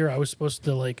junior year. I was supposed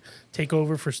to like take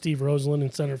over for Steve Roseland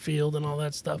in center field and all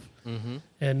that stuff. Mm-hmm.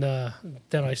 And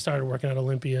then I started working at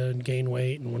Olympia and gained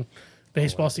weight. And when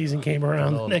baseball season came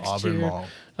around the Old next Auburn year, Mall.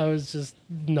 I was just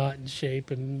not in shape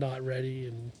and not ready.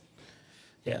 And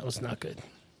yeah, it was not good.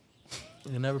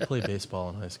 You never played baseball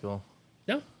in high school.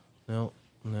 No,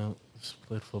 No. Just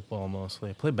played football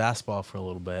mostly. I played basketball for a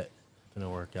little bit.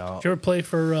 Didn't work out. did you ever play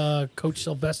for Coach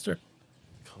Sylvester?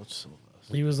 Coach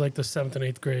Sylvester. He was like the 7th and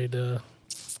 8th grade.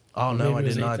 Oh Maybe no, I it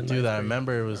was did 8th not and do 9th that. I grade.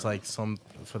 remember it was like some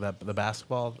for the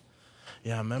basketball.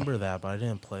 Yeah, I remember that, but I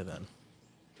didn't play then.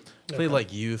 Played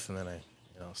like youth, and then I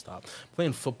stopped.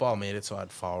 Playing football made it so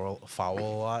I'd foul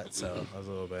a lot, so I was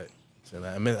a little bit.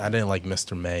 I mean, I didn't like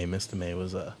Mr. May. Mr. May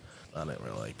was I didn't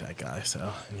really like that guy.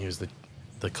 So, and he was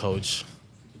the coach.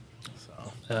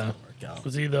 So didn't work out.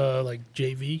 Was he the like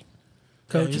JV Yeah,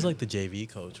 coach? he was like the JV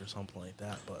coach or something like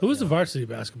that. But Who was the yeah, varsity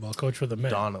basketball coach for the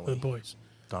men? Donnelly. For the boys.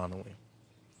 Donnelly.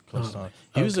 Coach Don.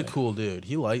 He was a cool dude.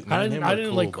 He liked me. I and didn't, him I were didn't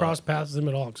cool, like but- cross paths with him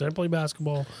at all because I didn't play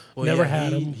basketball. Well, Never yeah,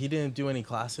 had he, him. He didn't do any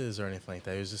classes or anything like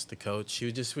that. He was just the coach. He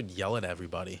would yell at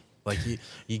everybody. Like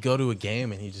you go to a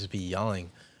game and he'd just be yelling.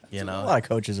 You know, A lot of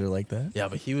coaches are like that. yeah,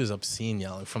 but he was obscene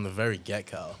yelling from the very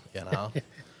get go. You know,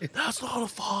 that's not a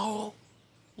foul.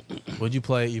 What'd you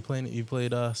play? You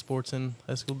played sports in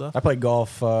high school, Duff? I played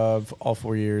golf all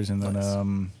 4 years, and then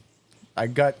Nice. I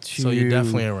got to. So you're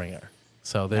definitely a ringer.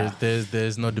 So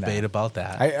there's no debate about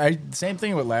that. I same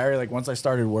thing with Larry. Like once I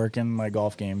started working, my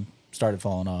golf game started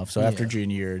falling off. So after Yeah.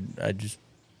 junior year,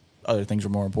 other things were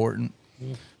more important.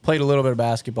 Played a little bit of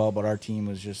basketball, but our team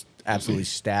was just absolutely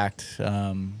stacked. You're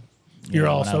when I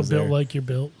also was built there. like you're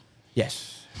built.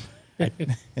 Yes.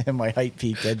 And my height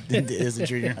peaked as a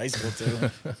junior in high school too.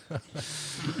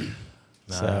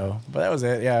 So, but that was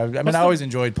it. Yeah, I mean, I always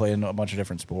enjoyed playing a bunch of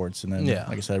different sports, and then, Yeah.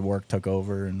 like I said, work took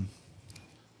over, and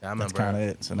I remember kinda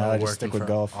it. So now I just working stick with for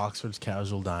golf. Oxford's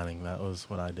Casual Dining. That was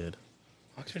what I did.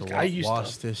 To I used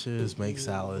wash to dishes, make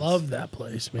salads. love that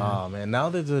place, man. Oh man, now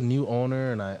there's a new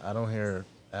owner, and I don't hear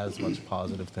as much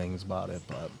positive things about it.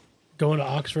 But Going to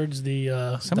Oxford's, the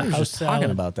somebody was house just talking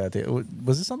salad. about that.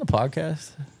 Was this on the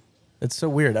podcast? It's so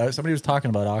weird. Somebody was talking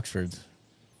about Oxford's.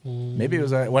 Maybe it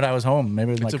was when I was home. Maybe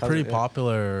it was my it's a cousin. pretty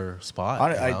popular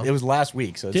spot. you know? It was last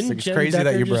week, so Didn't it's Jen crazy Decker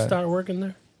that you just brought. start working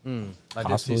there? I did see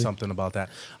Possibly. something about that.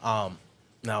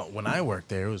 Now, when I worked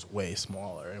there, it was way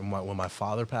smaller. And when my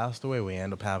father passed away, we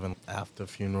ended up having after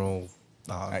funeral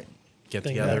get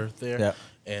Thing together there. Yeah.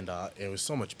 And it was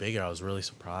so much bigger. I was really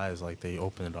surprised. Like they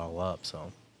opened it all up.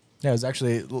 So Yeah, it was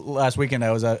actually last weekend.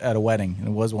 I was at a wedding, and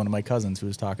it was one of my cousins who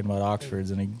was talking about Oxford's,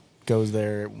 and he goes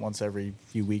there once every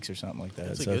few weeks or something like that.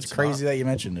 That's a So good it's crazy spot. that you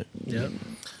mentioned it. Yeah.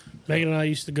 Megan and I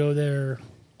used to go there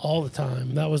all the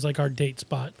time. That was like our date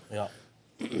spot. yeah.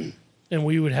 And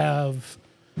we would have,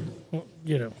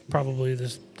 probably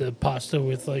the pasta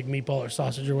with like meatball or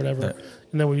sausage or whatever. Yeah.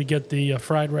 And then we would get the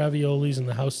fried raviolis and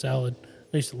the house salad.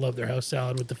 I used to love their house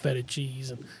salad with the feta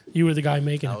cheese. And you were the guy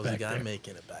making I it was the back guy there.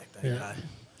 making it back then. Yeah. Guy.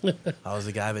 I was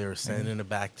the guy they were sending it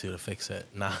back to fix it.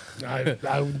 Nah. I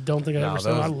don't think I No, ever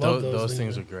saw. I love those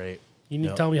things man. are great. You need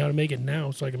to tell me how to make it now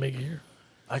so I can make it here.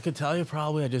 I could tell you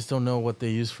probably. I just don't know what they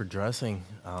use for dressing.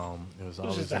 It was It's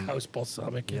always just a house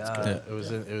balsamic. It's Yeah, good.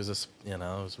 it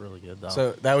was really good though.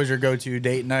 So that was your go-to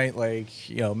date night, like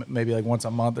maybe like once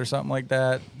a month or something like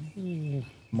that.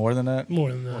 More than that.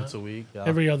 More than that. once a week. Yeah.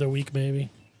 Every other week, maybe.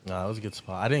 No, it was a good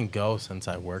spot. I didn't go since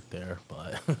I worked there,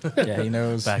 but Yeah, he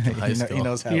knows. Back in high He school.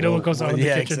 knows how. You know what goes on in the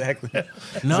yeah, kitchen. exactly.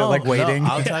 no, like waiting?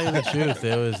 I'll tell you the truth.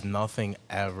 There was nothing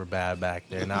ever bad back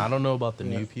there. Now I don't know about the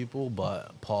new people,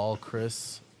 but Paul,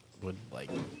 Chris would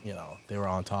they were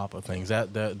on top of things.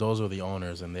 Those were the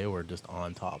owners, and they were just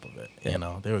on top of it.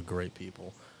 Yeah. They were great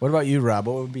people. What about you, Rob?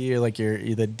 What would be like your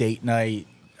the date night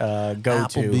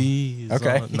go-to? Applebee's.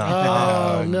 Okay.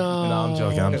 Oh, no. No,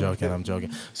 I'm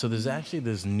joking. So there's actually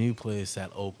this new place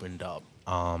that opened up.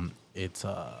 It's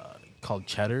called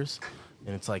Cheddar's,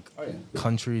 and it's like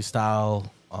country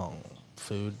style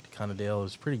food kind of deal. It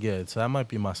was pretty good. So that might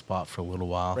be my spot for a little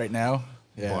while. Right now?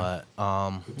 Yeah.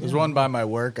 But There's one by my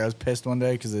work. I was pissed one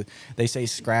day because they say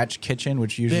scratch kitchen,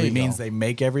 which There usually you means go. they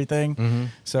make everything.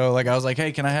 So like I was like,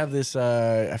 hey, can I have this?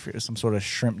 I forget, some sort of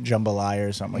shrimp jambalaya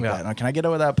or something like Yeah. that. And can I get it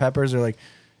without peppers? Or like,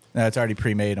 no, it's already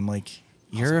pre-made. I'm like,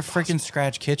 you're a freaking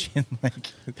scratch kitchen.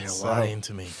 Like they're so- lying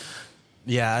to me.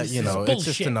 Yeah, is it's just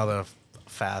bullshit. another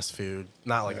fast food,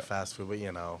 not like a fast food, but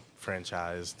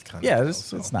franchised kind Yeah, of.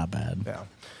 it's not bad. Yeah,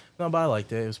 no, but I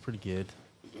liked it. It was pretty good.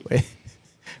 Wait.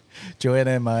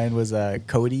 Joanna and mine was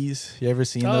Cody's. You ever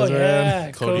seen Oh, those around?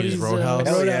 yeah. Cody's Roadhouse?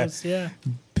 Oh, yeah. Roadhouse, yeah.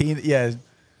 Yeah. Peanuts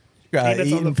on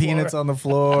Eating the peanuts floor. on the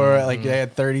floor. Like they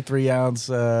had 33-ounce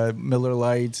Miller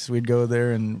Lights. We'd go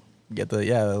there and get the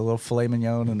little filet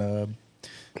mignon and a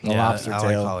lobster I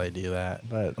tail. like how they do that.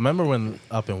 But- I remember when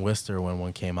up in Worcester when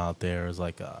one came out there, it was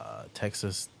like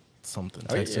Texas something,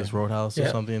 Oh, yeah. Texas Roadhouse or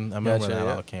Yeah. something. I remember Gotcha, when that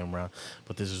yeah. all came around.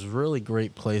 But there's this really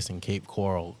great place in Cape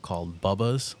Coral called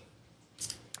Bubba's.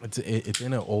 It's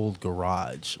in an old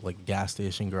garage, like gas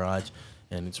station garage,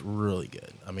 and it's really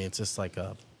good. I mean, it's just like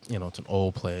it's an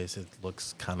old place. It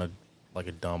looks kind of like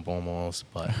a dump almost,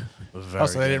 but very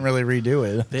Also, they didn't good. really redo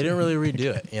it. They didn't really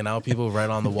redo it. People write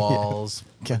on the walls,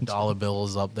 Gotcha. dollar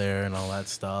bills up there and all that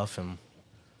stuff.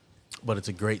 But it's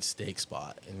a great steak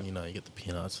spot. And, you get the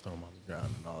peanuts, throw them on the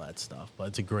ground and all that stuff. But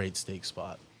it's a great steak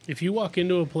spot. If you walk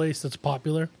into a place that's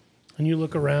popular and you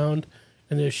look around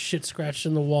and there's shit scratched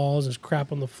in the walls, there's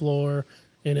crap on the floor,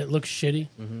 and it looks shitty,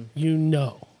 you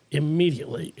know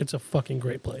immediately it's a fucking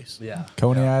great place. Yeah.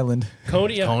 Coney Island.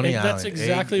 Coney Coney that's Island.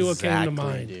 exactly what came to Exactly,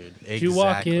 mind. dude. If you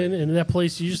walk Exactly. in and that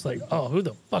place, you're just like, oh, who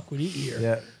the fuck would eat here?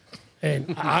 Yeah. And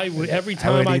every I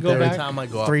time would I eat go that Every back, time I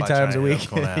go up, 3 I try times a and hit week. up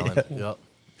Coney Island. Yep.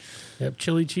 yep,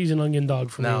 chili cheese and onion dog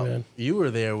for Now me, man. you were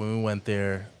there when we went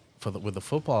there with the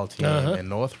football team, and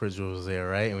Northbridge was there,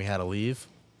 right? And we had to leave.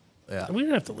 Yeah. We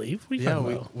didn't have to leave. We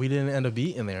didn't end up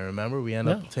eating there. Remember, we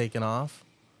ended No. up taking off.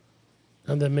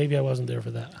 And then maybe I wasn't there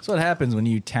for that. That's what happens when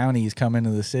you townies come into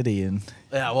the city and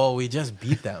Yeah, well, we just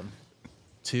beat them,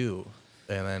 too,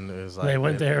 and then it was like They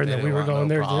went there, and they then we didn't were want going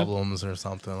there, too? problems or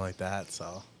something like that.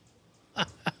 So,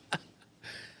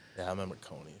 yeah, I remember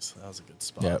Coney's. That was a good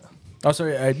spot. Yep. Also,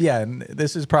 and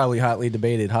this is probably hotly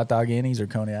debated: hot dog Annie's or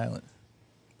Coney Island.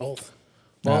 Both.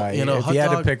 Well, if hot you had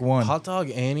dog, to pick one, Hot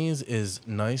Dog Annie's is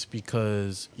nice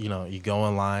because you go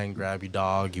in line, grab your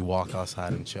dog, you walk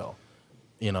outside and chill.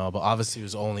 But obviously it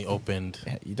was only opened.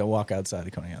 you don't walk outside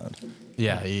of Coney Island.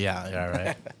 Yeah,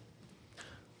 right.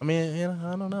 I mean,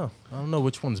 I don't know. I don't know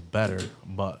which one's better,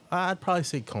 but I'd probably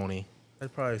say Coney.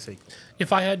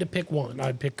 If I had to pick one,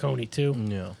 I'd pick Coney too.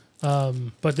 Yeah.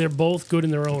 But they're both good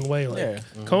in their own way. Like Yeah.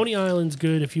 Coney Island's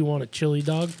good if you want a chili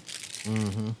dog.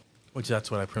 Which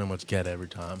that's what I pretty much get every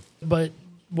time. But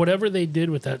whatever they did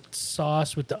with that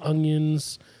sauce with the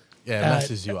onions, Yeah, it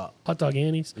messes you up. Hot Dog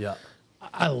Annie's, Yeah.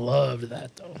 I loved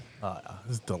that though. Oh, yeah.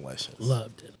 It's delicious.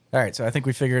 Loved it. All right, so I think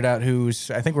we figured out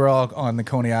I think we're all on the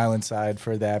Coney Island side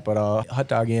for that, but hot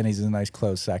dog Annie's is a nice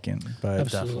close second. But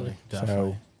Absolutely.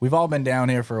 Definitely. So we've all been down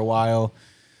here for a while,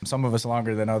 some of us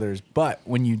longer than others. But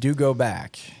when you do go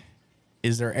back,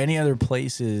 is there any other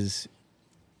places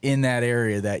in that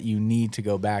area that you need to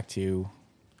go back to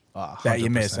that you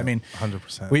missed? I mean,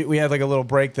 100%. we had like a little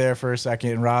break there for a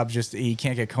second, and Rob he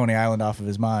can't get Coney Island off of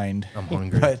his mind. I'm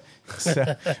hungry. But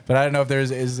I don't know if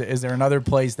is there another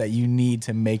place that you need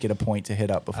to make it a point to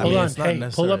hit up before? Hold on, it's not hey, pull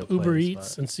necessarily up a Uber place, Eats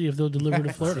but- and see if they'll deliver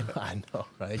to Florida. I know,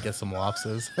 right? Get some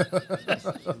lobsters.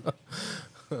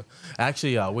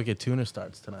 Actually, Wicked Tuna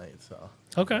starts tonight. So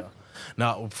Okay,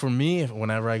 now, for me,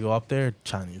 whenever I go up there,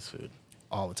 Chinese food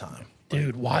all the time.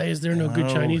 dude, why is there no good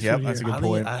Chinese yep, food that's a here? good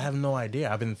point. I have no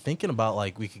idea. I've been thinking about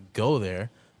we could go there,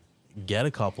 get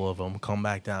a couple of them, come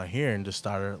back down here, and just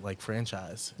start a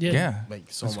franchise. Yeah. Make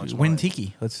so much Win money.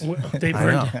 Tiki. Let's. They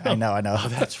I burned know. I know. Oh,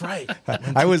 that's right.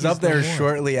 I was up Tiki's there the one.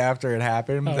 shortly after it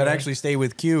happened. Oh, That yeah. actually stayed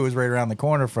with Q. It was right around the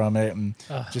corner from it, and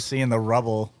just seeing the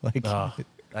rubble.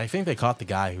 I think they caught the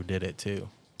guy who did it too.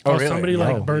 Oh, really? somebody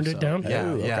Oh. burned So, it down? Yeah,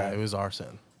 Oh, yeah. okay. It was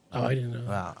arson. Oh, I didn't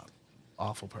know.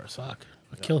 Awful person. Fuck.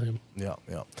 I'll kill him. Yeah.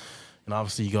 And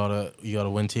obviously, you go to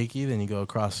Win Tiki, then you go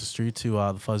across the street to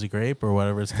the Fuzzy Grape or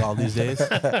whatever it's called these days.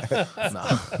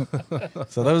 No.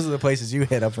 So those are the places you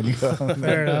hit up when you go.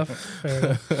 Fair enough.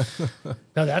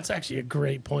 No, that's actually a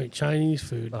great point. Chinese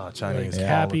food. Chinese. Like all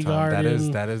Happy the time.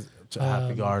 Garden. That is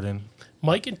Happy Garden.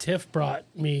 Mike and Tiff brought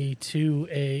me to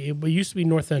it used to be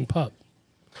North End Pub.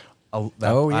 I've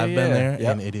yeah, been yeah. there,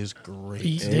 Yep. and it is great.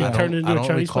 They turned it into I a don't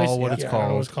Chinese recall place? what Yeah, it's I don't know what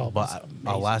called, it's called, but but it's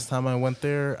amazing. last time I went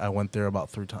there about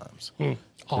 3 times.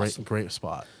 Awesome. Great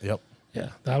spot. Yep. Yeah,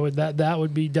 that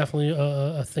would be definitely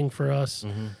a thing for us.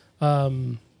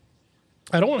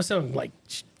 I don't want to sound like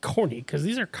corny because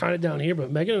these are kind of down here,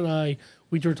 but Megan and I,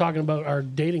 we were talking about our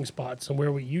dating spots and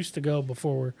where we used to go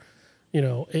before,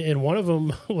 and one of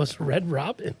them was Red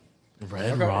Robin.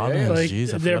 Red Robin. Like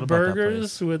Jeez, I their forgot about that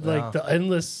burgers place. with Yeah. like the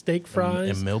endless steak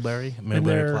fries. in Millbury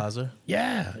their- Plaza.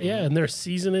 Yeah, and their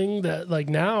seasoning that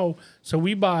now. So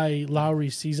we buy Lowry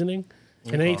seasoning,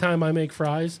 and anytime I make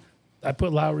fries, I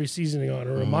put Lowry seasoning on.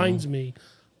 It reminds me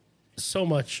so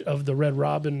much of the Red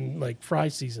Robin fry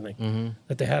seasoning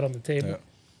that they had on the table. Yeah.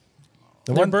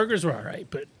 Their burgers were all right,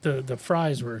 but the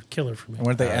fries were killer for me.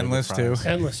 Weren't they endless too? fries.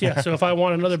 Endless, yeah. So if I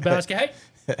want another basket,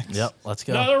 hey, Yep. Let's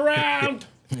go. another round.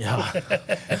 Yeah.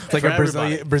 It's like For a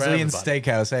everybody. For Brazilian everybody.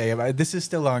 steakhouse. Hey, this is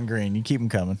still on green. You keep them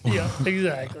coming. Yeah,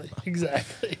 exactly.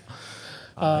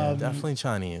 Yeah, definitely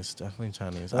Chinese.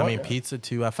 I mean, pizza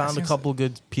too. I found a couple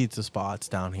good pizza spots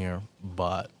down here,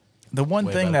 but The one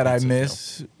Way thing better that I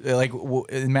pizza, miss,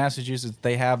 in Massachusetts,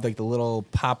 they have the little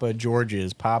Papa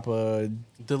George's, the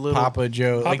little Papa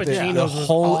Joe, Papa the Gino's was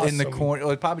hole in the awesome. corner.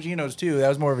 Like Papa Gino's too. That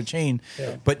was more of a chain,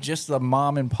 Yeah. but just the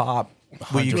mom and pop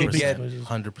where you could get.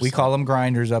 100%. We call them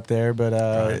grinders up there, but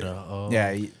Grinder, oh.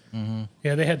 yeah,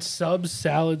 Yeah, they had subs,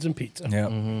 salads, and pizza.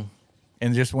 yeah.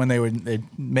 And just when they'd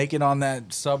make it on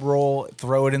that sub roll,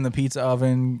 throw it in the pizza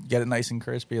oven, get it nice and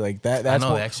crispy like that. That's I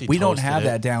know, what they actually we don't toasted have it.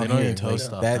 that down They don't here. even toast Like,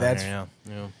 stuff that, down that's here,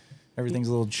 yeah. everything's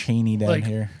a little chainy down Like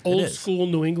here. old is. school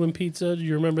New England pizza. Do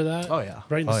you remember that? Oh, yeah.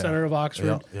 Right in the Oh, yeah. center of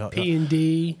Oxford. Yeah, yeah,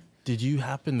 P&D. Did you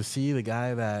happen to see the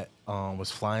guy that was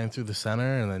flying through the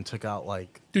center and then took out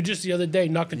like? Dude, just the other day,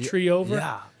 knocked a tree over.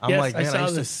 Yeah, I'm Yes, like, man, I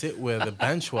used to this. sit where the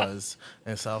bench was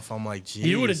and stuff. I'm like, geez,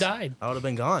 You would have died. I would have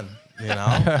been gone. You know,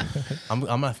 I think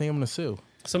I'm gonna sue.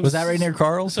 Was that right near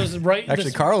Carl's? So it's right.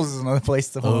 Actually, Carl's is another place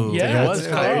to Oh, Yeah, it was it's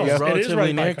Carl's. Carl's. It is Relatively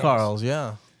right by near Carl's. Carl's.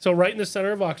 Yeah. So right in the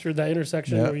center of Oxford, that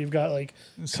intersection Yep. where you've got like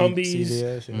Cumbies,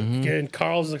 CVS, yeah. and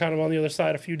Carl's is kind of on the other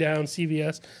side, a few down,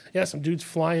 CVS. Yeah, some dude's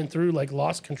flying through, like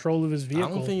lost control of his I vehicle.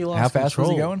 don't think he lost How fast was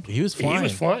he control. going? He was flying. He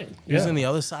was flying. He was Yeah. on the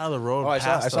other side of the road. Oh, I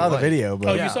past saw the light. video, Oh,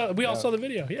 but you saw? We all saw the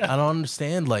video. Yeah. I don't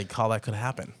understand like how that could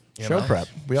happen. You show know? prep.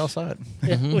 We all saw it.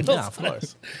 We all Yeah, of saw it.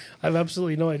 course. I have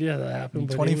absolutely no idea how that happened.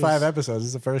 But 25 episodes. This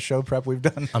is the first show prep we've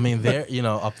done. I mean, there,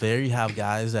 up there, you have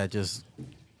guys that just,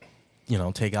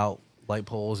 take out light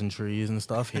poles and trees and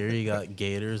stuff. Here, you got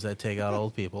gators that take out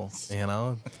old people. You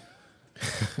know,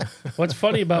 What's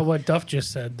funny about what Duff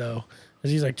just said, though,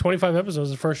 is he's like 25 episodes,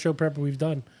 the first show prep we've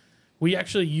done. We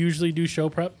actually usually do show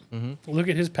prep. Look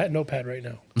at his notepad right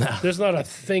now. There's not a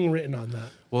thing written on that.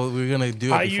 well, we're gonna do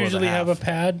it. I before usually the have half. a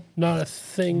pad, not a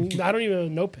thing. I don't even have a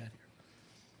notepad.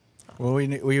 Well,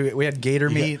 we had gator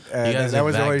meat. guys That are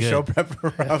was the that only good. show prep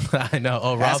for Rob. I know.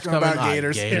 Oh, Ask Rob's him coming. about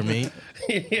gators. Gator meat.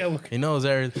 Yeah, look. He knows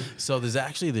everything. So there's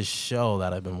actually this show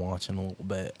that I've been watching a little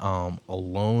bit.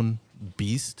 Alone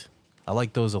Beast. I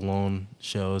like those alone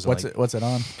shows. What's like, it? What's it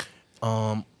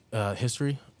on?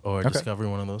 History or Discovery,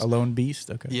 one of those. A lone beast.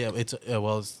 Okay. Yeah, it's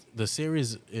the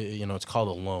series. It's called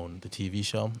Alone, the TV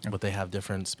show, but they have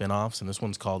different spin-offs, and this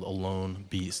one's called Alone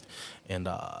Beast, and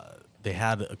they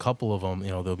had a couple of them.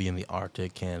 They'll be in the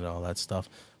Arctic, Canada, all that stuff.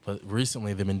 But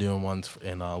recently, they've been doing ones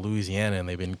in Louisiana, and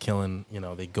they've been killing.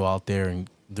 They go out there, and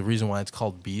the reason why it's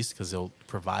called Beast because they'll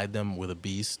provide them with a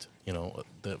beast.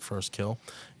 The first kill,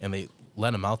 and they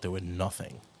let them out there with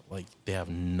nothing. Like they have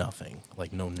nothing,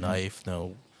 like no knife,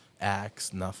 no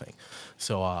axe, nothing.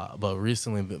 So, but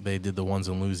recently they did the ones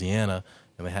in Louisiana,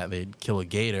 and they'd kill a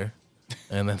gator,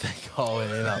 and then they go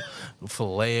and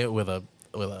fillet it with a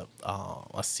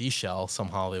seashell.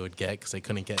 Somehow they would get because they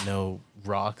couldn't get no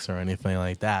rocks or anything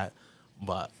like that.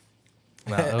 But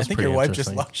that was I think pretty your wife just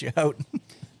interesting. locked you out.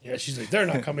 Yeah, she's like, they're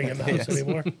not coming in the house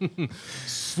anymore.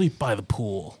 Sleep by the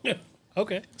pool. Yeah.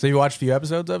 Okay. So you watched a few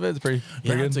episodes of it. It's pretty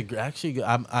Yeah, good. it's actually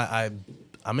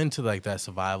I'm into like that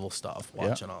survival stuff,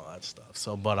 watching all that stuff.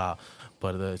 So, but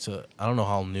it's I don't know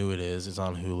how new it is. It's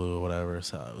on Hulu or whatever.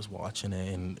 So I was watching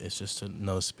it, and it's just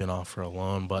another spinoff for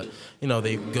Alone. But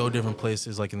they go different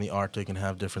places, like in the Arctic, and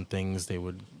have different things. They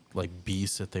would like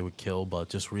beasts that they would kill. But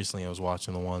just recently, I was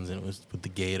watching the ones, and it was with the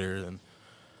gator, and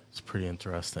it's pretty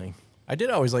interesting. I did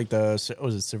always like was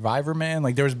it Survivor Man?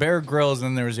 Like there was Bear Grylls, and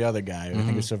then there was the other guy. I think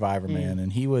it was Survivor Man,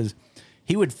 and he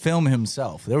would film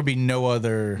himself. There would be no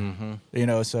other,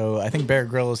 So I think Bear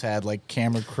Grylls had like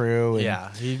camera crew. And,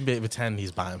 Yeah, he'd pretend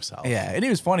he's by himself. yeah, and he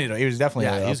was funny though. He was definitely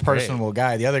Yeah, a he's personable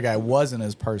guy. The other guy wasn't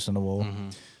as personable.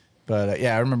 But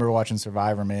yeah, I remember watching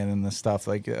Survivor Man and the stuff.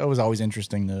 Like it was always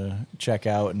interesting to check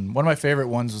out. And one of my favorite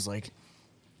ones was like,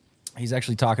 he's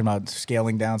actually talking about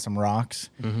scaling down some rocks,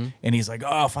 and he's like,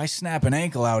 "Oh, if I snap an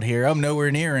ankle out here, I'm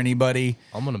nowhere near anybody.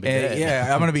 I'm gonna be dead."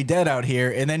 Yeah, I'm gonna be dead out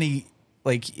here." And then he,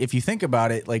 like, if you think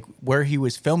about it, like where he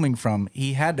was filming from,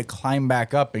 he had to climb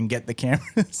back up and get the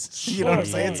cameras. You know what I'm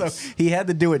saying? So he had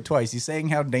to do it twice. He's saying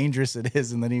how dangerous it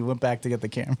is, and then he went back to get the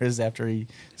cameras after he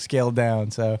scaled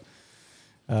down. So,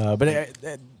 but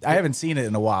I haven't seen it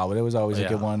in a while, but it was always a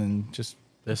good one, and just.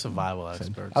 They're survival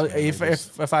experts.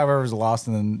 If I ever was lost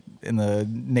in the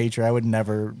nature, I would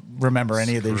never remember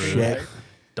any of this Screwed. shit.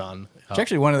 Done. It's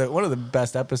actually one of the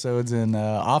best episodes in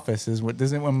Office is what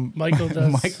isn't it when Michael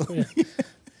does. Michael, Yeah.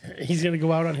 He's going to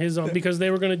go out on his own because they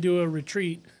were going to do a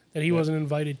retreat that he wasn't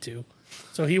invited to.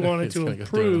 So he wanted He's to gonna go do it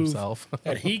prove himself.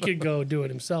 that he could go do it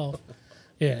himself.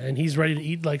 Yeah, and he's ready to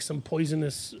eat like some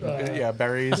poisonous berries or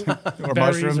berries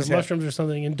mushrooms, or mushrooms or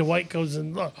something. And Dwight goes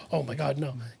and, oh my God,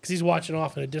 no. Because he's watching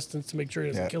off in a distance to make sure he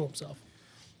doesn't kill himself.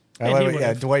 I And love he it. Yeah,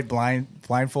 would've. Dwight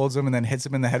blindfolds him and then hits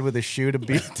him in the head with a shoe to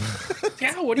beat.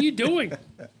 Yeah, what are you doing?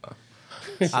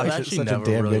 I've actually never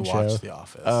really watched show. The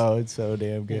Office. Oh, it's so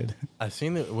damn good. I've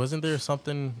seen it. Wasn't there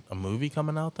a movie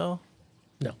coming out though?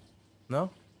 No. No.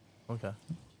 Okay.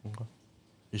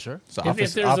 You sure? It's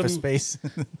there's Office a- Space.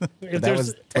 If That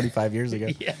was 25 years ago.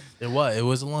 Yeah. It was. It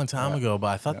was a long time ago, but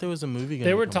I thought there was a movie.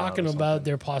 They were talking about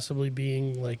there possibly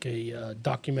being like a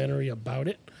documentary about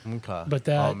it, Okay. but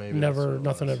that maybe that's what it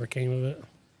nothing was. ever came of it.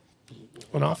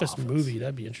 An Office movie,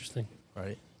 that'd be interesting.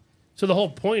 Right. So the whole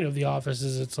point of The Office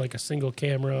is it's like a single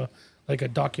camera, like a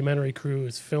documentary crew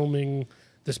is filming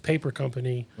this paper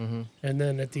company, and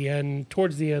then at the end,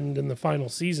 towards the end in the final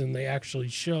season, they actually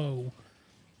show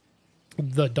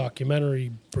the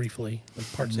documentary briefly,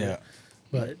 like parts of Yeah. it.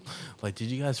 But Like, did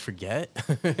you guys forget?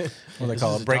 What they This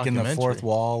call is it, a breaking the fourth documentary.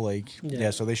 wall. Like, Yeah. yeah.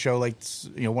 So they show like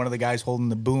one of the guys holding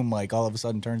the boom, like all of a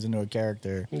sudden turns into a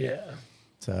character. yeah,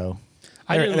 So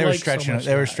I didn't they were like so stretching. much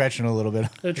They were of that. stretching a little bit.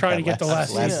 They're trying to get the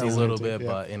last Yeah, a season little too, bit, yeah.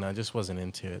 but I just wasn't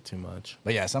into it too much.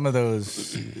 But yeah, some of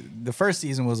those. The first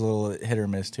season was a little hit or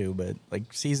miss too, but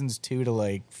like seasons 2 to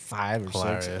like 5 or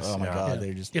Hilarious, 6. Oh my yeah. god, Yeah.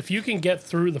 they're just. If you can get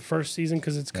through the first season,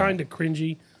 because it's kind of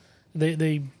cringy,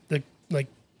 they like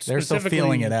They're still specifically-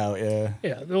 feeling it out. Yeah.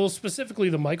 Yeah, well, specifically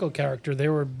the Michael character, they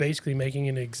were basically making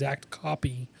an exact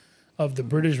copy of the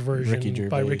British version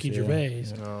by Ricky yeah. Gervais.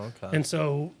 Oh, okay. And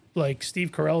so, like,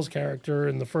 Steve Carell's character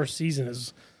in the first season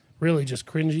is really just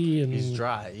cringy and He's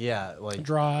dry, yeah, like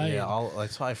Dry Yeah, and-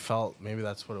 that's how I felt. Maybe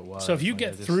that's what it was. So if you Like, I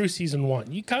get just through season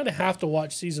 1, you kind of have to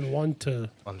watch season 1 to.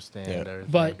 understand Yeah.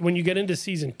 everything. But when you get into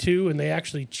season 2 and they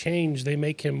actually change, they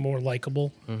make him more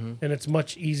likable, and it's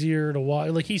much easier to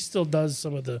watch. Like he still does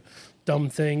some of the dumb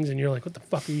things, and you're like, "What the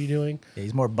fuck are you doing?" Yeah,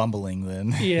 he's more bumbling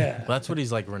than. Yeah. But that's what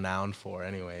he's like renowned for,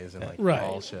 anyways, in like Right.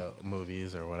 all show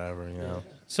movies or whatever, you know.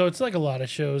 So it's like a lot of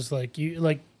shows. Like you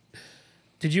like.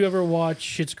 Did you ever watch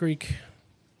Schitt's Creek?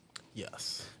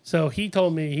 Yes. So he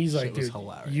told me, he's like, was dude,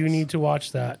 hilarious. you need to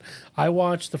watch that. I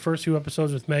watched the first few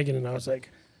episodes with Megan, and I was like,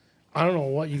 I don't know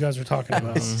what you guys are talking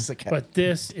about, It's like, but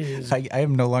this is. I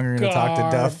am no longer going to talk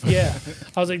to Duff. Yeah,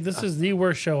 I was like, this is the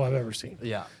worst show I've ever seen.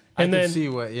 Yeah. And I then can see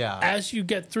what. Yeah. As you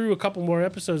get through a couple more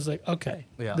episodes, like, okay,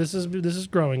 Yeah. this is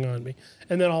growing on me,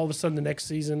 and then all of a sudden the next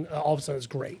season, all of a sudden it's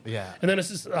great. Yeah. and then it's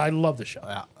just I love the show.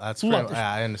 Yeah. That's Love pretty, the show.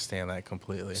 yeah, I understand that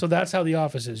completely. So that's how The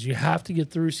Office is. You have to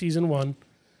get through season 1,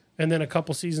 and then a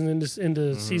couple seasons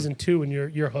into season 2, and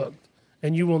you're hooked,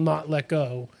 and you will not let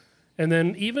go. And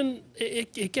then even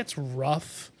it gets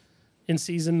rough in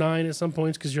season 9 at some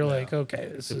points because you're like, okay,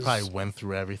 this They is probably went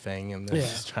through everything and they're Yeah.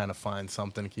 just trying to find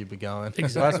something to keep it going.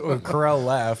 So that's when Carell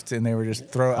left, and they were just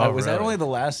throw. Oh, was that really? only the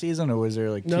last season, or was there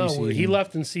like 2 no. seasons? He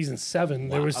left in season 7.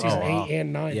 There was season Oh, wow. 8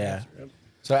 and 9. Yeah. after him.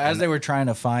 So as they were trying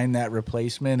to find that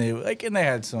replacement, and they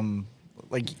had some,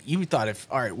 like you thought, if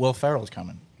all right, Will Ferrell's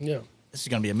coming, Yeah. this is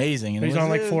gonna be amazing. And He's it was, on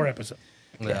like 4 episodes.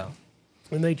 Yeah.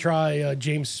 And they try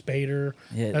James Spader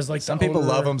as like some the people owner.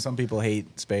 love him, some people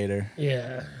hate Spader.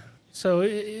 Yeah. So,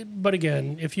 but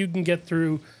again, if you can get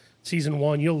through season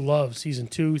 1, you'll love season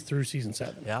 2 through season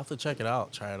 7. Yeah, I'll have to check it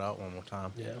out. Try it out one more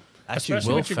time. Yeah. Actually, Especially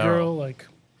Will with your Ferrell, girl, like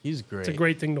he's great. it's a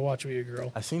great thing to watch with your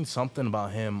girl. I seen something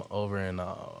about him over in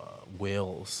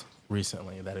Wales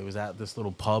recently that he was at this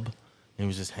little pub and he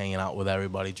was just hanging out with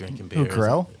everybody drinking Who, beers.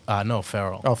 Carell? No,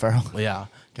 Farrell. Oh, Ferrell. Yeah,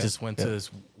 just went to Yeah.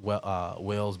 this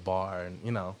Wales bar and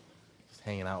just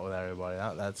hanging out with everybody.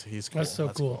 He's cool. That's so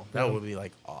cool. That Yeah. would be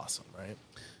like awesome, right?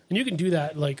 And you can do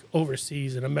that like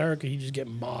overseas. In America, you just get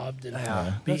mobbed and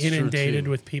Yeah, be that's true, inundated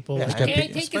too. with people. Yeah, like, and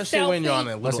can't take a especially when you're on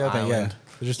a What's little the other thing? island.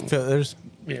 Yeah, there's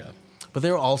yeah. But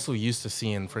they were also used to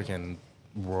seeing freaking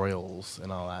royals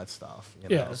and all that stuff.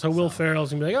 You Yeah. know? So Will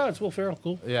Ferrell's gonna be like, oh, it's Will Ferrell.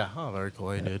 Cool. Yeah. Oh, very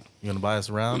cool. Hey, dude, you gonna buy us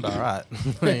around? All right.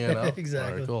 You know.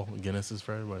 Exactly. Very cool. Guinness is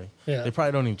for everybody. Yeah. They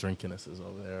probably don't even drink Guinnesses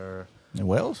over there. in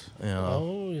Wales. You know.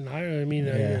 Oh, in Ireland, I mean,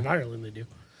 Yeah. in Ireland they do.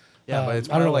 Yeah, but it's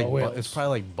I don't probably know like about Wales. it's probably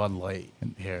like Bud Light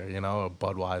here, or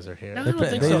Budweiser here. No. I don't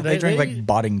think They, so. they drink They- like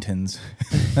Boddingtons.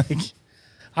 Like,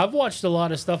 I've watched a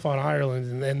lot of stuff on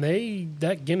Ireland, and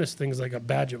that Guinness thing is like a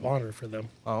badge of honor for them.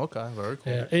 Oh, okay, very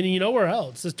cool. Yeah, and you know where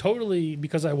else? It's totally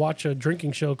because I watch a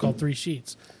drinking show called Three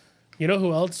Sheets. You know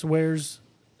who else wears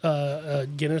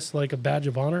Guinness like a badge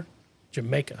of honor?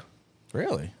 Jamaica.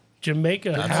 really?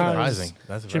 Jamaica That's has surprising.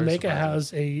 That's very Jamaica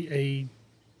surprising. has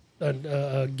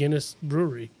a Guinness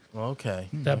brewery Okay.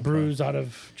 that brews out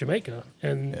of Jamaica,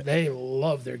 and they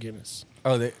love their Guinness.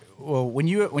 Oh, well, when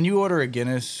you order a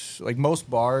Guinness, like most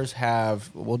bars have,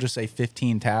 we'll just say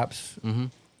 15 taps, and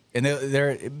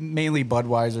they're mainly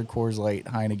Budweiser, Coors Light,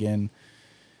 Heineken.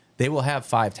 They will have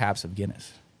 5 taps of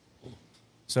Guinness.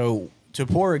 So to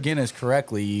pour a Guinness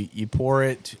correctly, you pour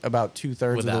it about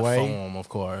 2/3 With of the that way, foam, of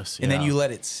course. and then yeah. you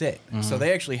let it sit. So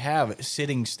they actually have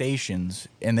sitting stations,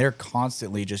 and they're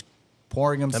constantly just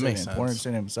pouring them, That sitting, makes pouring them, sense.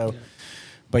 sitting. So,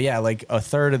 but yeah, like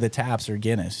 1/3 of the taps are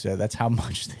Guinness. So that's how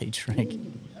much they drink.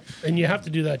 And you have to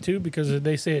do that too because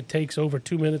they say it takes over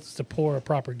 2 minutes to pour a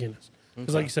proper Guinness.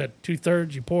 Because, like you said,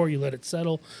 2/3 you pour, you let it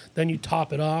settle, then you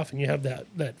top it off, and you have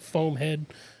that foam head,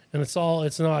 and it's not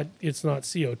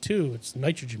CO2, it's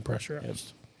nitrogen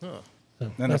pressurized. So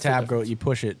Then the that's tap difference. you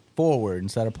push it forward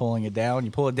instead of pulling it down.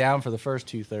 You pull it down for the first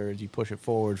 2/3. You push it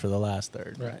forward for the last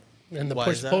third. Right, and the Why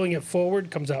push is that? pulling it forward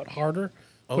comes out harder.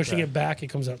 Pushing Okay. it back, it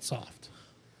comes out soft.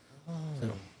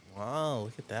 Wow,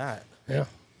 look at that. Yeah,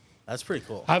 That's pretty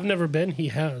cool. I've never been. He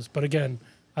has, but again,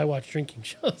 I watch drinking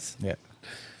shows. Yeah.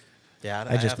 Yeah,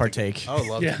 I just have partake. I would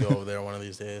love Yeah. to go over there one of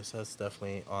these days. That's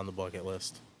definitely on the bucket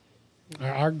list.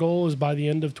 Our goal is by the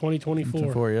end of 2024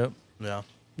 Before, yep. Yeah.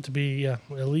 to be at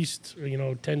least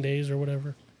 10 days or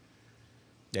whatever.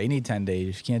 Yeah, you need 10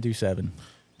 days. You can't do 7.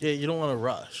 Yeah, you don't want to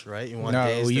rush, right? You want No,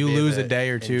 days to you be lose able a to day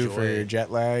or two for enjoy. your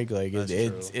jet lag. Like That's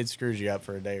it screws you up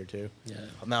for a day or two. Yeah.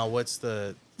 Now, what's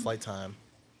the flight time?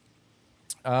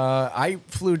 I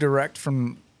flew direct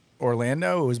from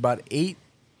Orlando. It was about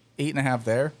 8.5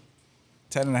 there,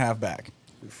 10.5 back.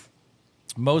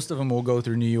 Most of them will go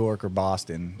through New York or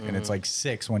Boston, and it's like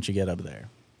 6 once you get up there.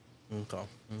 Okay.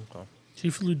 She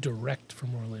flew direct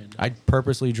from Orlando. I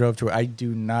purposely drove to. I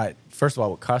do not. First of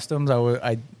all, with customs,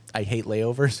 I hate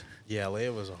layovers. Yeah,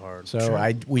 layovers are hard.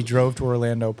 So we drove to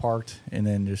Orlando, parked, and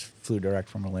then just flew direct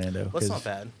from Orlando. Well, that's not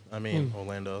bad. I mean,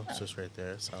 Orlando, it's just right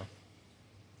there. So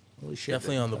Holy shit,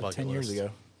 Definitely on the about bucket 10 years list.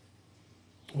 ago.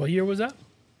 What year was that?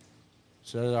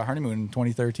 So our honeymoon in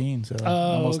 2013. So Oh,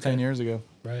 almost okay. 10 years ago.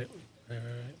 Right.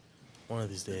 one of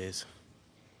these days.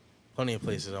 Plenty of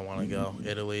places I want to go.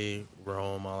 Italy,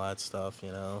 Rome, all that stuff,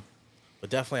 But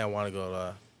definitely I want to go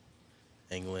to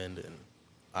England and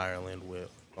Ireland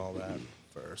with all that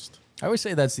first. I always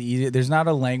say that's the easiest. There's not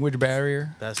a language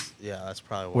barrier, That's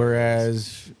probably what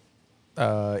whereas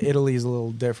Italy is a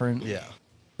little different. Yeah.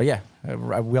 But yeah,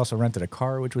 we also rented a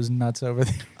car, which was nuts over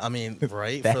there. I mean,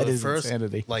 right? That For the is first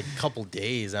insanity. couple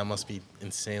days, that must be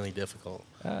insanely difficult.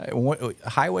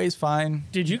 Highway's fine.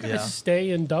 Did you guys Yeah.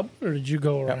 stay in Dublin or did you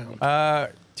go around?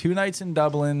 2 nights in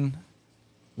Dublin,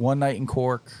 1 night in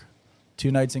Cork,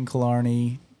 2 nights in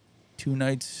Killarney, 2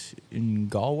 nights in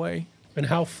Galway. And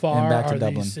how far back to are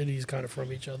Dublin. these cities kind of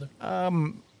from each other? I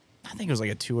think it was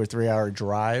like a 2 or 3 hour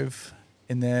drive.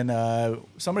 And then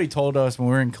somebody told us when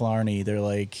we were in Killarney, they're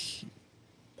like,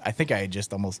 I think I had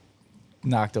just almost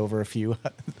knocked over a few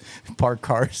parked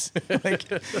cars.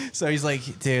 So he's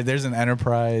like, dude, there's an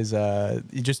Enterprise.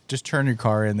 You just turn your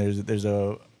car in. There's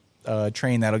a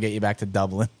train that'll get you back to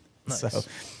Dublin. Nice. So,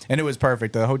 and it was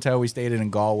perfect. The hotel we stayed in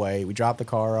Galway, we dropped the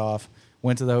car off,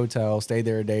 went to the hotel, stayed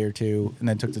there a day or two, and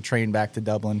then took the train back to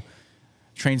Dublin.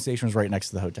 Train station was right next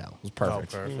to the hotel. It was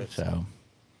perfect. Oh, perfect. So,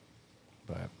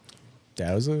 but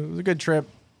yeah, it was a good trip.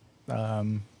 So I'd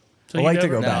you like to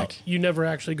never- go back. You never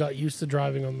actually got used to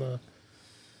driving on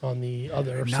the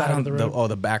other Not side on of the road.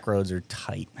 the back roads are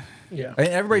tight. Yeah. And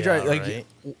everybody Yeah, drives like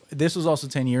right. this was also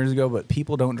 10 years ago, but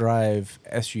people don't drive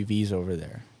SUVs over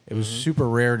there. It was super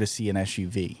rare to see an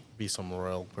SUV. Be some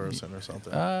royal person or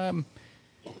something.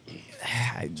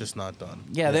 Just not done.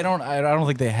 Yeah, they don't. I don't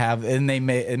think they have, and it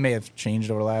may have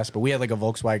changed over the last. But we had like a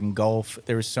Volkswagen Golf.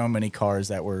 There were so many cars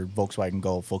that were Volkswagen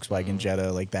Golf, Volkswagen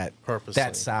Jetta, like that. Purposely.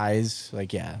 That size,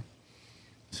 like yeah.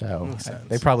 So Makes sense.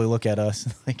 they probably look at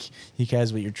us like you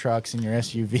guys with your trucks and your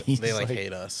SUVs. They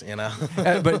hate us,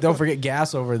 But don't forget,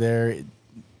 gas over there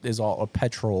is all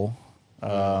petrol.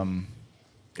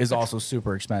 Is also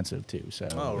super expensive too. So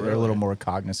Oh, they're a little really? more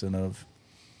cognizant of.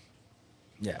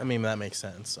 Yeah, I mean, that makes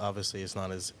sense. Obviously, it's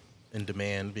not as in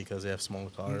demand because they have smaller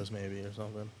cars, maybe, or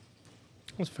something.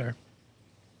 That's fair.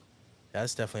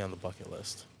 That's definitely on the bucket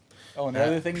list. Oh,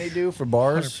 another thing they do for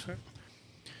bars.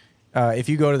 100%. If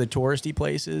you go to the touristy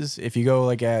places, if you go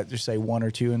like at just say 1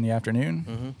 or 2 in the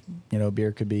afternoon,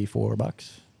 beer could be $4.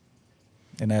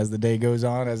 And as the day goes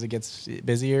on, as it gets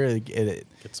busier, it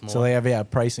Gets more. so they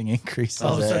have pricing increases.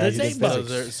 Oh, so as it's it gets $8.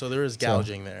 busy. So there is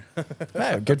gouging there.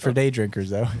 Yeah, good for day drinkers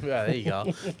though. Yeah, there you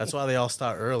go. That's why they all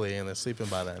start early and they're sleeping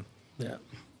by then. Yeah.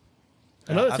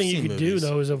 Another I've thing you seen could do movies.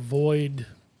 though is avoid.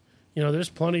 There's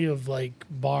plenty of like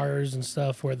bars and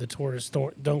stuff where the tourists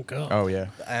don't go. Oh yeah,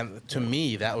 And to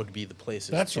me, that would be the places.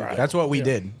 That's to right. go. that's what we Yeah.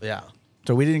 did. Yeah.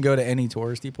 So we didn't go to any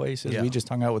touristy places. Yeah. We just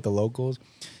hung out with the locals.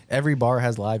 Every bar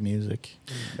has live music.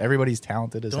 Everybody's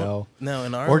talented as hell. No,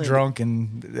 in Or Ireland. drunk,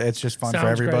 and it's just fun for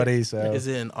Sounds everybody. great. So Is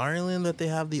it in Ireland that they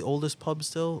have the oldest pub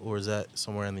still, or is that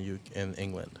somewhere in the UK, in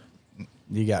England?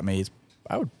 you got me.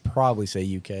 I would probably say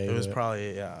UK. It was but- probably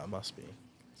it must be.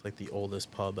 It's like the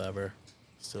oldest pub ever,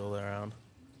 still around.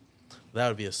 That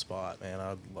would be a spot, man.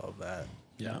 I'd love that.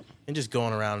 Yeah. And just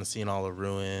going around and seeing all the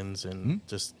ruins and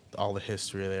just all the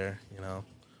history there.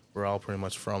 We're all pretty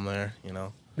much from there.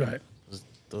 Right.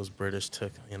 Those British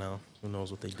took. Who knows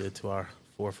what they did to our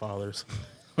forefathers.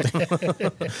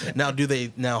 Now, how do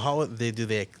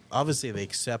they obviously they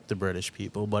accept the British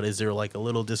people, but is there like a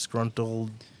little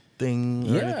disgruntled thing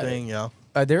or Yeah. anything? Yeah.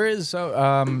 There is. So,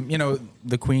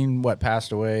 the Queen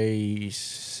passed away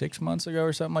 6 months ago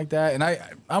or something like that. And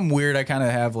I'm weird. I kind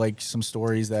of have like some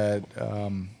stories that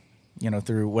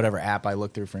through whatever app I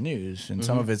look through for news, and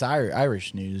some of it's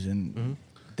Irish news, and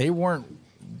they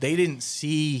didn't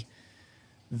see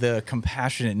the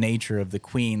compassionate nature of the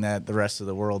queen that the rest of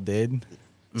the world did.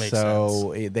 Makes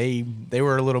So they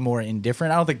were a little more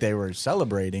indifferent. I don't think they were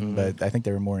celebrating, Mm-hmm. but I think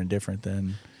they were more indifferent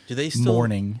than Do they still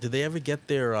mourning. Did they ever get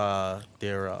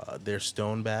their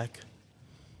stone back?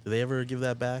 Did they ever give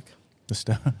that back? The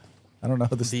stone. I don't know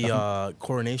the stone. The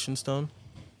coronation stone.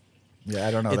 Yeah,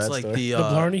 I don't know It's that like story. the The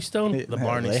Blarney Stone? Yeah. the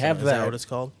Barney They stone. have Is that that. what it's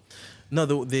called? No,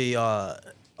 the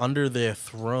under their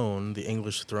throne, the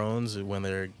English thrones, when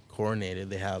they're coronated,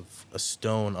 they have a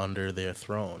stone under their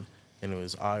throne, and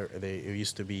it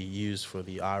used to be used for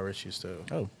the Irish. Used to,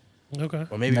 Oh, Okay.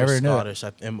 or maybe Never it was knew it.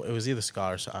 Scottish. It was either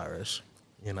Scottish or Irish,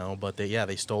 But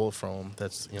they stole it from them.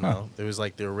 That's it was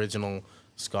like the original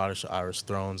Scottish or Irish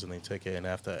thrones, and they took it. And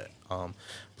after, I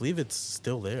believe it's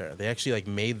still there. They actually like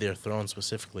made their throne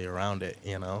specifically around it.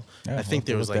 Yeah, I think we'll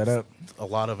there was look like that up. a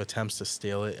lot of attempts to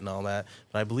steal it and all that.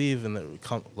 But I believe in the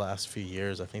last few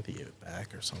years, I think they gave it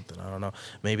back or something. I don't know.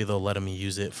 Maybe they'll let them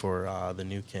use it for the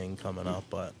new king coming up,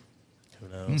 but who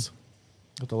knows?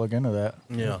 have to look into that.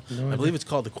 Yeah, No I idea. believe it's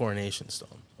called the coronation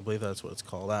stone. I believe that's what it's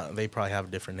called. They probably have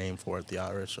a different name for it, the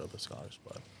Irish or the Scottish.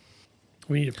 But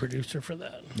We need a producer for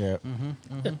that. Yeah.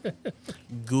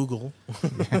 Google,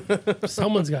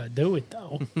 Someone's got to do it,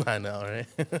 though. I know, right?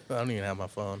 I don't even have my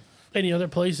phone. Any other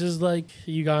places like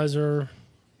you guys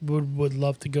would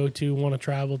love to go to, want to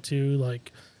travel to?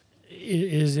 Like,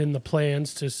 is in the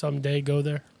plans to someday go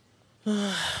there?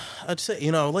 I'd say,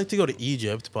 I'd like to go to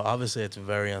Egypt, but obviously it's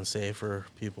very unsafe for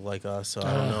people like us. So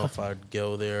I don't know if I'd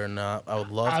go there or not. I would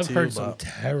love I've to. heard but some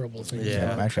terrible things.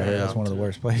 Yeah. Actually, I heard that's one of the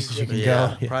worst places you can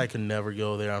yeah, go. probably could never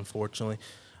go there, unfortunately.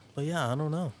 But yeah, I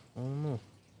don't know.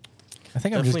 I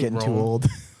think I'm just Definitely getting too Rome. old.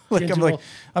 like Getting I'm too like old.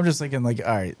 I'm just thinking like,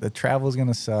 all right, the travel's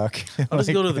gonna suck. I'll just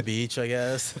Like, go to the beach, I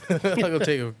guess. I'll go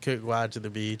take a quick ride to the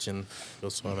beach and go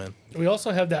swimming. We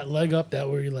also have that leg up that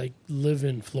we like live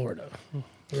in Florida,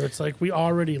 where it's like we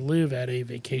already live at a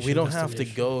vacation. We don't have to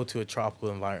destination. go to a tropical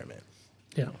environment.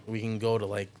 Yeah. We can go to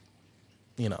like,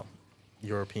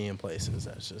 European places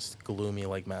that's just gloomy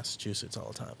like Massachusetts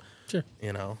all the time. Sure.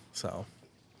 So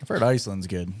I've heard Iceland's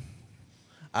good.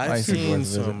 I've Iceland's worth seen a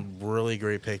visit. some really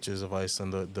great pictures of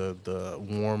Iceland, the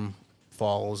warm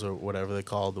falls or whatever they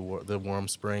call the warm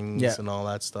springs Yeah. and all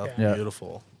that stuff. Yeah.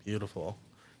 Beautiful, beautiful.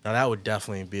 Now that would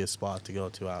definitely be a spot to go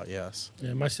to out. Yes.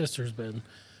 Yeah, my sister's been.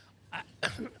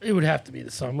 It would have to be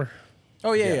the summer.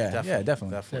 Oh yeah, definitely.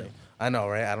 Definitely. Yeah. I know,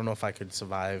 right? I don't know if I could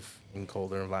survive in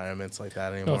colder environments like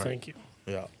that anymore. No, thank you.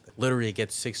 Yeah. Literally, it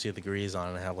gets 60 degrees on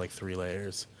and I have like 3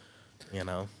 layers.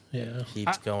 Yeah.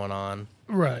 Heat's going on.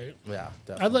 Right. Yeah,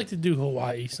 definitely. I'd like to do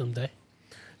Hawaii someday.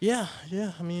 Yeah.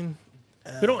 I mean,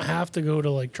 We don't have to go to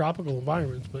like tropical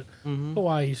environments, but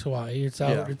Hawaii's Hawaii. It's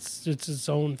out. Yeah. It's its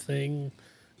own thing.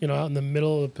 Out in the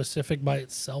middle of the Pacific by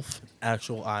itself,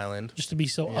 actual island. just to be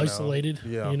so You know, isolated.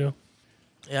 yeah.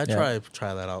 Yeah, I'd Yeah.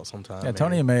 try that out sometime. Yeah, maybe.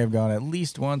 Tony may have gone at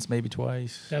least once, maybe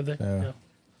twice. Have they? So- Yeah. Yeah,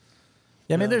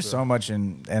 I mean, Yeah, there's but- so much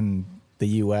in the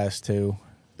U.S. too.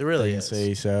 There really you can is.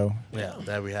 see. So Yeah,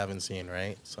 that we haven't seen,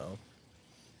 right? So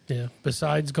Yeah.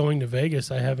 Besides going to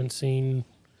Vegas, I haven't seen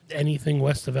anything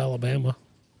west of Alabama.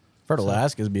 I've heard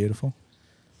Alaska's beautiful.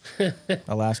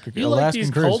 Alaska, You like Alaskan these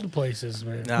cruise. cold places,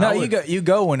 man. Now, No, I you would-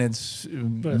 go when it's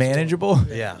manageable.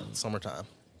 Yeah, summertime.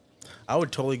 I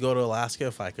would totally go to Alaska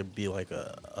if I could be like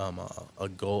a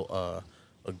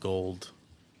gold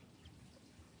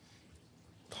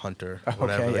hunter,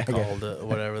 whatever Okay, they yeah, I get called it,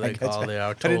 whatever they gotcha. call it. I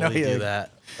would I didn't know totally you, do like-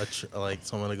 that. Like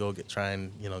someone to go try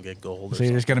and get gold. Or So you're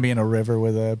something. just gonna be in a river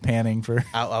with a panning for.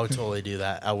 I would totally do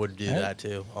that. I would do Yeah. that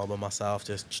too, all by myself.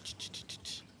 Just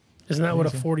Isn't that what a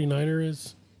Amazing. 49er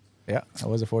is? Yeah, I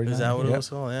was a 49. is that what Yep. it was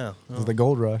called? Yeah. It was the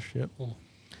Gold Rush. Yep.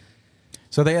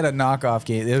 So they had a knockoff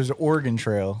game. There was Oregon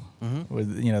Trail,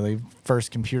 with the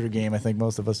first computer game I think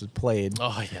most of us had played.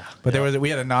 Oh yeah. But we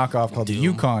had a knockoff called the Doom.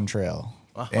 Yukon Trail,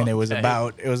 and it was Okay.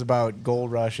 about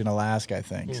Gold Rush in Alaska, I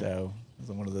think. So it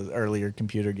was one of the earlier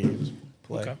computer games we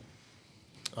play. Okay.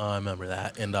 Oh, I remember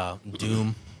that. And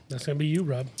Doom. That's gonna be you,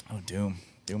 Rob. Oh, Doom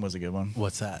was a good one.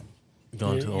 What's that?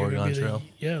 Going to the You're gonna Oregon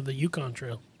be Trail. The Yukon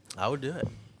Trail. I would do it.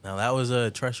 Now that was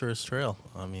a treacherous trail.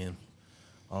 I mean,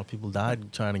 a lot of people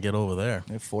died trying to get over there.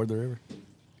 They ford the river.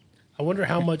 I wonder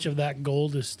how much of that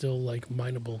gold is still like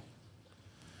mineable.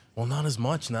 Well, not as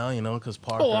much now, because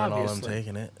Parker and all them obviously.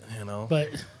 taking it. But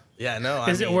Yeah, no.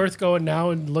 is it worth going now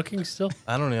and looking still?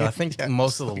 I don't know. I think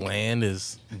most of the land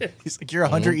is. He's like, you're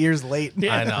 100 years late.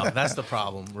 Yeah. I know that's the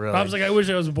problem. Really, Rob's like, I wish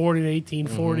I was born in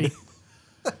 1840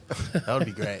 that would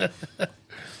be great. That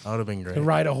would have been great. to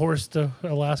ride a horse to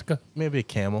Alaska. Maybe a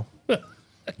camel.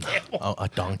 A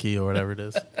donkey or whatever it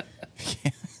is.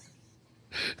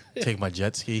 Take my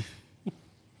jet ski.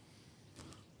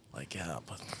 Like, yeah,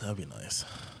 but that'd be nice.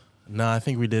 No, I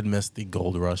think we did miss the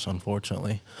gold rush,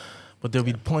 unfortunately. But there'll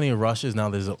be plenty of rushes. Now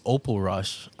there's an opal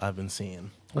rush I've been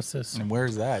seeing. What's this? And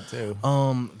where's that too?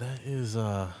 That is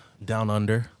down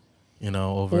under,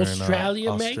 over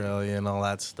Australia, in mate? Australia and all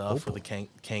that stuff with the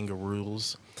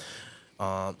kangaroos.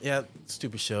 Yeah,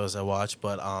 stupid shows I watch,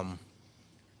 but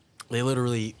they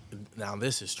literally, now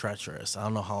this is treacherous. I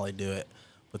don't know how they do it,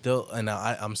 but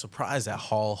I'm surprised at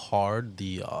how hard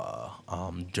the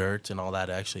dirt and all that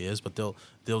actually is. But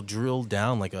they'll drill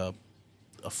down like a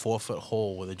 4-foot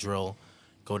hole with a drill,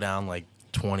 go down like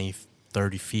 20,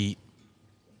 30 feet,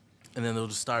 and then they'll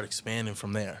just start expanding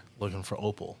from there, looking for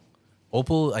opal.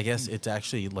 Opal, I guess it's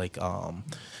actually like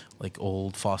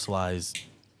old fossilized,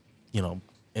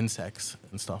 insects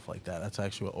and stuff like that. That's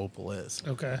actually what opal is.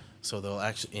 Okay. So they'll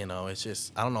actually, it's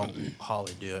just, I don't know how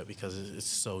they do it because it's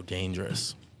so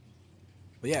dangerous.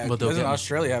 But yeah, But they'll doesn't get-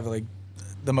 Australia have like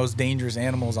the most dangerous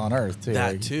animals on Earth too?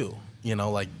 That Like, too,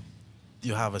 like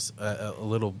you have a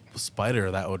little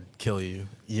spider that would kill you,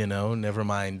 never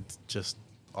mind just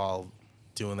all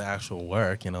doing the actual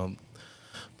work,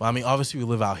 But I mean, obviously we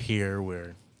live out here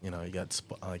where, you got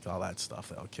like all that stuff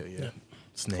that'll kill you. Yeah.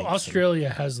 Snakes. Australia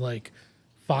has like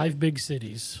 5 big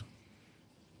cities.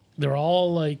 They're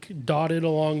all like dotted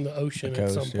along the ocean The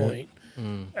at coast, some yeah. point.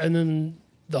 And then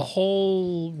the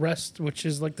whole rest, which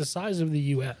is like the size of the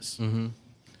U.S.,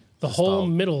 the Just whole all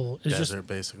middle is desert, just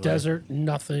basically. desert,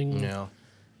 nothing. Yeah.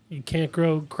 You can't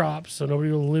grow crops, so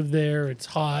nobody will live there. It's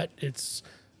hot. It's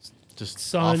Just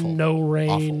sun, awful. no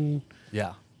rain.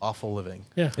 Yeah. Awful living.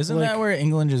 Yeah, Isn't like, that where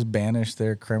England just banished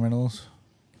their criminals?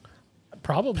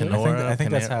 probably I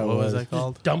think that's how it what was was. that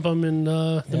called? dump them in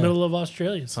the middle of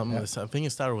Australia? Something. I think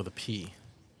it started with a P.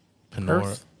 Penora.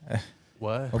 Perth.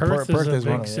 What? Well, Perth Perth is a is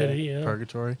one big of- city. Yeah.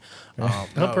 Purgatory. No,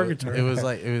 Purgatory. It was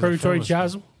like Purgatory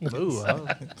Chasm. Ooh,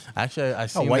 actually, I Oh,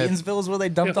 seen that Whitensville is where they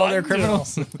dumped all their Whitensville.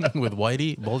 criminals. with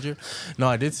Whitey Bulger. No,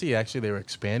 I did see actually they were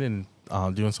expanding,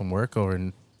 doing some work over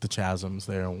in the chasms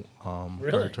there. In,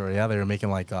 Really? Purgatory. Yeah, they were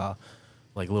making like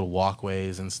little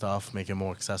walkways and stuff, making it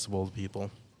more accessible to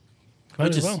people. Might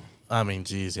Which as is, well. I mean,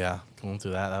 geez, yeah, going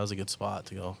through that was a good spot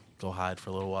to go hide for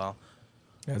a little while.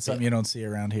 That's something you don't see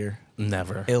around here.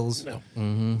 Never. Hills, No.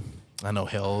 I know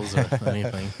hills or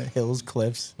anything. hills,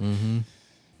 cliffs.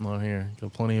 Not here.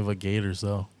 Got plenty of gators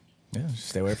though. Yeah, just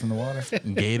stay away from the water.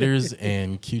 Gators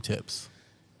and Q-tips.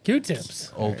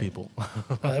 Q-tips. Old people. Oh,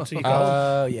 that's what you call them.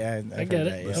 Oh yeah, I've I get heard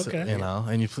it. that, yeah.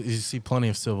 Okay. And you see plenty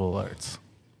of civil alerts.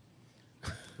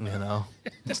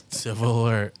 Civil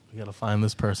alert. We gotta find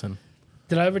this person.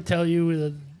 Did I ever tell you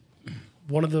that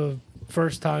one of the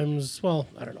first times? Well,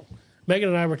 I don't know. Megan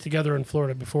and I were together in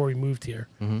Florida before we moved here,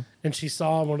 and she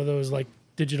saw one of those like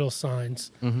digital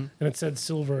signs, and it said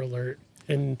 "silver alert."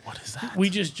 And What is that? we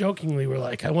just jokingly were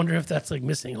like, "I wonder if that's like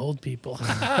missing old people."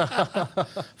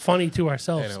 Funny to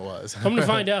ourselves. And it was. Come to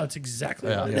find out, it's exactly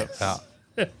Yeah. what it is.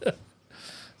 Yeah.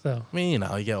 So I mean,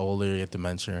 you get older, you get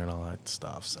dementia and all that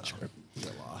stuff, so you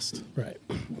get lost. right,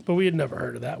 but we had never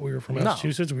heard of that. We were from No.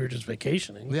 Massachusetts. We were just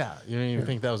vacationing. Yeah, you didn't even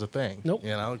think that was a thing. Nope.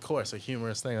 Of course, a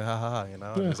humorous thing. Ha ha ha. It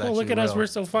Yeah, was oh, look actually at us. real. We're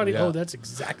so funny. Yeah. Oh, that's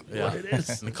exactly Yeah. what it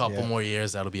is. In a couple Yeah. more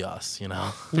years, that'll be us.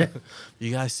 Yeah.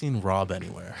 You guys seen Rob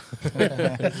anywhere?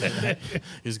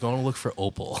 He's going to look for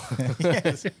opal.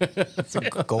 Some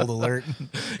gold alert.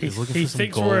 He's looking He for some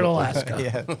thinks gold. we're in Alaska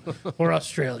Yeah. or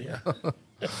Australia.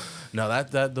 No,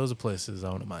 those are places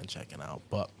I wouldn't mind checking out,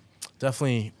 but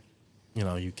definitely,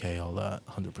 UK, all that,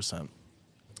 100%.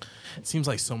 It seems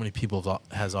like so many people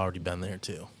has already been there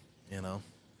too.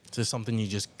 It's just something you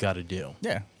just got to do.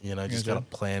 Yeah. Just Yeah. got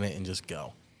to plan it and just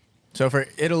go. So for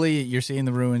Italy, you're seeing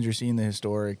the ruins, you're seeing the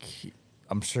historic.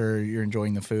 I'm sure you're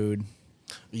enjoying the food.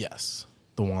 Yes,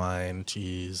 the wine,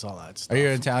 cheese, all that stuff. Are you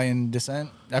of Italian descent?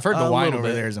 I've heard A the wine little over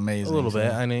bit. there is amazing. A little so-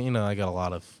 bit. I mean, I got a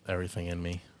lot of everything in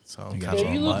me. So I'm You kind got of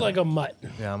Yeah, a you look mutt. like a mutt.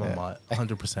 Yeah, I'm Yeah. a mutt.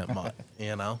 100% mutt.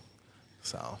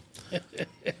 So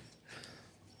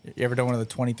You ever done one of the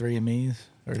 23andMe's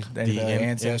or any the of the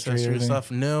ancestry or anything? stuff.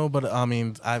 No, but I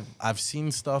mean, I've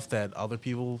seen stuff that other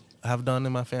people have done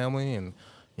in my family, and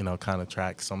kind of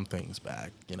track some things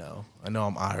back. I know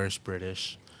I'm Irish,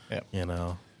 British. Yep.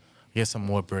 I guess I'm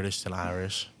more British than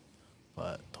Irish,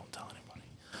 but don't tell anybody.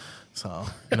 So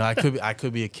I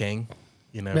could be a king.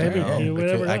 You never Maybe. know. You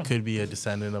never I know. could be a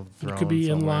descendant of the You throne. could be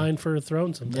in somewhere. line for a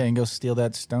throne sometime. Yeah, and go steal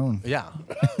that stone Yeah.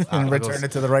 and return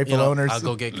it to the rightful owners. I'll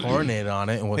go get coronated on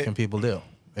it, and what can people do?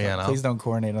 Please don't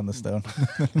coronate on the stone.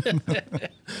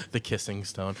 The kissing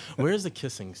stone. Where is the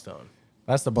kissing stone?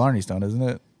 That's the Blarney Stone, isn't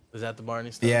it? Is that the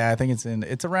Barney stone? Yeah, I think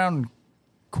it's around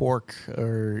Cork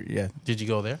or yeah. Did you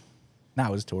go there? Nah,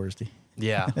 it was touristy.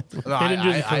 Yeah. No, They didn't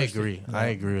do the I touristy. agree. I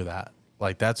agree with that.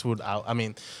 Like that's what I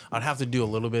mean. I'd have to do a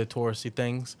little bit of touristy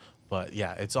things, but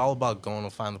yeah, it's all about going to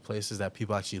find the places that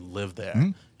people actually live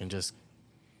there and just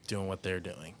doing what they're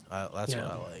doing. That's what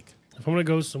I like. If I'm gonna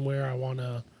go somewhere, I want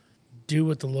to do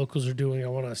what the locals are doing. I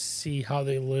want to see how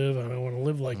they live, and I want to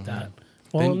live like that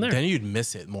while I'm there. Then you'd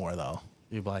miss it more, though.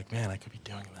 You'd be like, man, I could be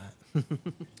doing that.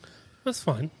 That's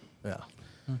fine. Yeah.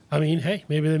 I mean, hey,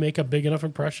 maybe they make a big enough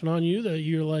impression on you that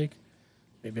you're like,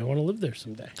 maybe I want to live there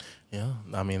someday. Yeah.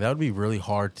 I mean, that would be really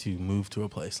hard to move to a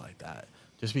place like that.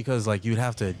 Just because, like, you'd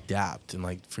have to adapt and,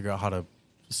 like, figure out how to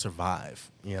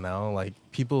survive, you know? Like,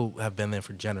 people have been there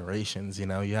for generations, you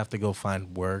know? You have to go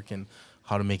find work and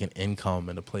how to make an income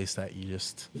in a place that you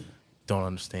just don't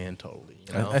understand totally,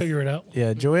 you know? Figure it out.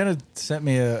 Yeah, Joanna sent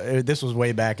me this was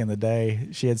way back in the day.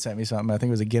 She had sent me something. I think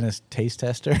it was a Guinness taste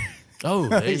tester. Oh,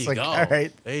 there He's you like, go. all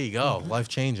right. There you go.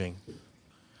 Life-changing.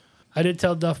 I did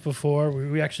tell Duff before.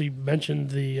 We actually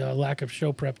mentioned the lack of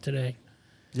show prep today.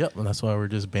 Yep, and that's why we're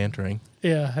just bantering.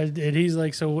 Yeah, and he's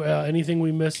like, so anything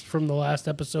we missed from the last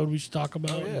episode we should talk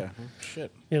about? Yeah,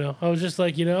 shit. You know, I was just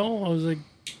like, I was like,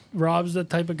 Rob's the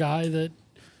type of guy that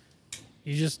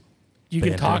you can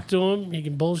Banter. talk to him, you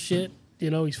can bullshit.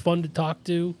 He's fun to talk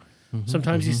to.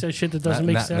 Sometimes he says shit that doesn't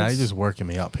make sense. Now you're just working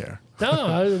me up here.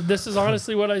 No, this is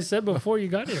honestly what I said before you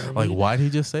got here. Like, why did he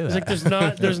just say that? It's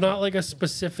like there's not like a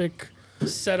specific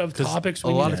set of topics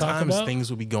we a need lot to of talk times about. things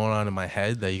will be going on in my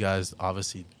head that you guys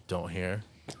obviously don't hear,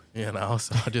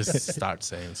 so I just start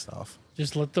saying stuff.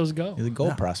 Just let those go. He's a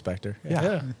gold prospector.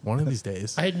 Yeah. One of these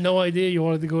days. I had no idea you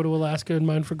wanted to go to Alaska and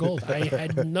mine for gold. I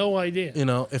had no idea.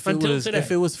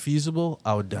 If it was feasible,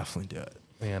 I would definitely do it.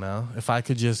 If I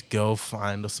could just go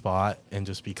find a spot and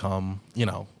just become,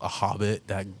 a hobbit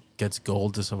that gets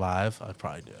gold to survive, I'd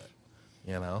probably do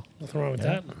it. Nothing wrong with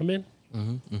that. I'm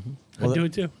in. I'd do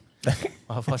it too.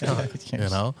 Oh, fuck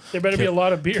not. There better be a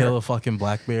lot of beer. Kill a fucking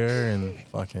black bear and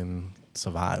fucking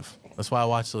survive. That's why I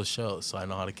watch those shows, so I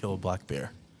know how to kill a black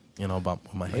bear. About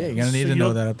my hands. Yeah, you're gonna need to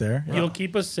know that up there. You'll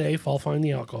keep us safe. I'll find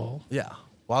the alcohol. Yeah.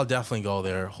 Well, I'll definitely go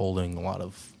there holding a lot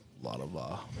of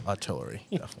artillery.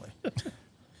 Definitely.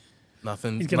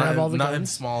 Nothing. He's gonna have all the nothing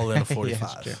guns? smaller than a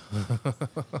 45. Yeah,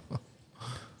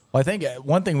 well, I think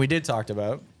one thing we did talk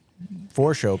about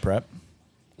for show prep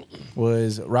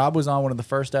was Rob was on one of the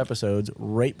first episodes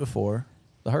right before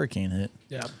the hurricane hit.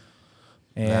 Yeah.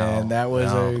 And that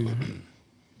was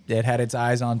it had its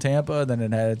eyes on Tampa, then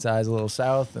it had its eyes a little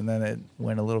south, and then it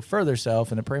went a little further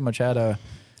south, and it pretty much had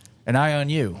an eye on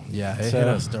you. Yeah, it hit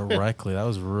us directly. That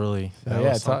was really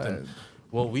was something.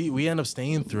 Well, we end up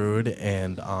staying through it,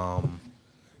 and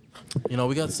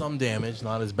we got some damage,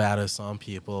 not as bad as some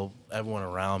people. Everyone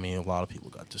around me, a lot of people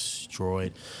got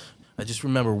destroyed. I just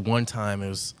remember one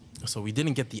time so we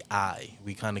didn't get the eye,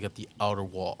 we kind of got the outer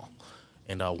wall.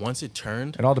 And once it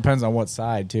turned... It all depends on what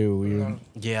side, too.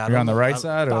 You're on the right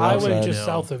side or the the eye left went side? just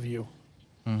south of you.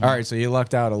 Mm-hmm. All right, so you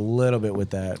lucked out a little bit with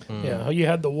that. Yeah, you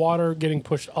had the water getting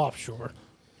pushed offshore.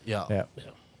 Yeah.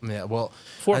 Well,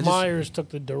 Fort Myers took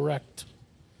the direct...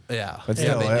 Yeah. But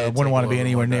still, I wouldn't want to be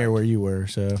anywhere near where you were,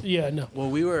 so... Yeah, no.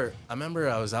 Well, I remember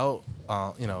I was out,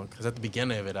 because at the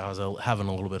beginning of it, I was having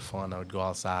a little bit of fun. I would go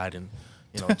outside and,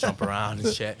 jump around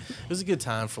and shit. It was a good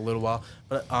time for a little while.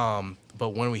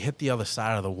 But when we hit the other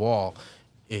side of the wall,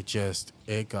 it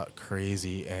got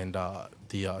crazy, and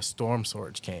the storm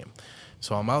surge came.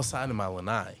 So I'm outside in my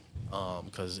lanai,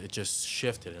 because it just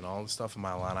shifted, and all the stuff in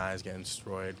my lanai is getting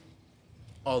destroyed.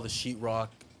 All the sheetrock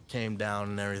came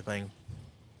down and everything,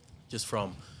 just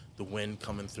from the wind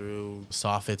coming through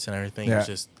soffits and everything. Yeah. It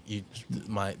was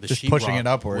the just sheetrock pushing it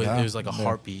upward. It was like a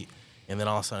heartbeat, and then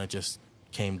all of a sudden it just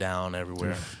came down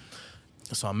everywhere.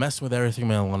 So I'm messing with everything in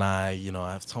my lanai.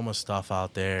 I have so much stuff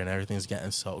out there, and everything's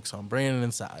getting soaked. So I'm bringing it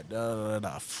inside.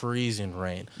 Freezing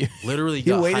rain. Literally,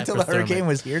 you waited till the hurricane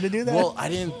was here to do that? Well,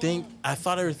 I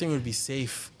thought everything would be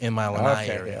safe in my lanai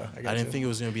area. Yeah, I didn't think it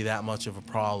was going to be that much of a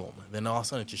problem. Then all of a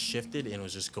sudden it just shifted, and it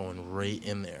was just going right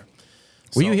in there.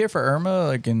 Were you here for Irma?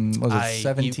 Like was it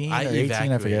 17 or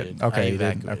 18? I forget. Okay, you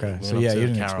did. Okay, so yeah, you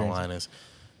didn't Carolinas.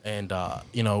 And I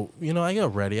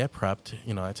got ready. I prepped.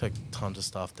 I took tons of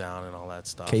stuff down and all that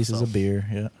stuff. Cases of beer.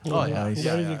 Yeah. Oh yeah,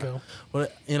 Ready to go.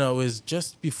 But it was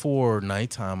just before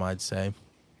nighttime, I'd say.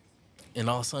 And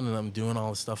all of a sudden, I'm doing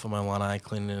all the stuff in my lanai,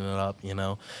 cleaning it up, and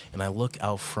I look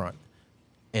out front,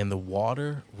 and the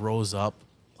water rose up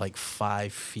like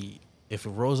 5 feet. If it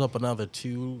rose up another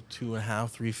 2.5,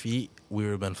 3 feet, we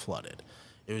would have been flooded.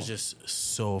 It was just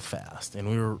so fast, and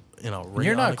we were, right.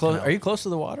 You're not close. canal. Are you close to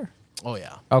the water? Oh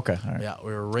yeah. Okay. All right. Yeah,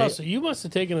 we were right. So you must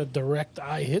have taken a direct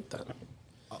eye hit then.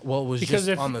 Well, it was Because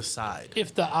just on the side.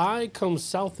 If the eye comes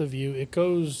south of you, it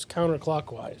goes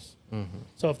counterclockwise.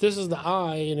 So if this is the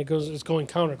eye and it's going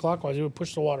counterclockwise, it would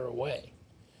push the water away.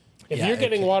 If Yeah, you're it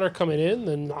getting can- water coming in,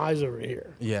 then the eye's over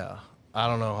here. Yeah. I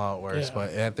don't know how it works, Yeah.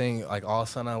 but I think like all of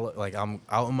a sudden I'm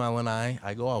out in my lanai.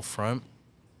 I go out front,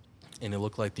 and it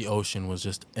looked like the ocean was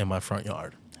just in my front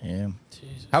yard. Yeah.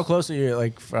 Jesus. How close are you,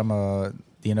 like, from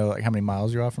do you know, like, how many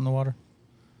miles you're off from the water?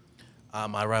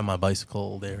 I ride my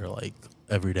bicycle there like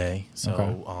every day, so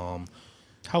Okay.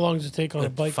 How long does it take on a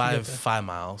bike? to get there? 5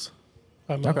 miles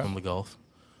 5 miles. Okay. from the Gulf.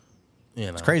 You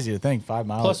know, It's crazy to think 5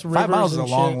 miles. Plus 5 miles is rivers a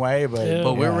and long shit. way, but Yeah.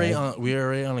 But yeah, we were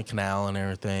right on a canal and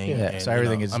everything. Yeah, and, so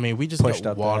everything you is know, I mean, we just pushed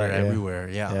got up water there, yeah. everywhere.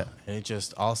 Yeah. Yeah. And it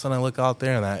just all of a sudden I look out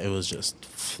there and it was just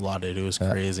flooded. It was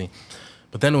crazy.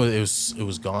 But then it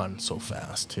was gone so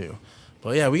fast too.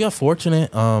 But yeah, we got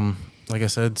fortunate. Like I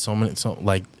said,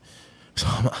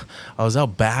 I was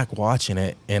out back watching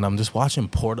it, and I'm just watching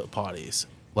porta potties.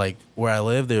 Like where I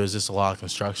live, there was just a lot of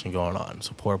construction going on,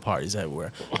 so porta potties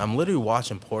everywhere. I'm literally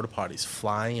watching porta potties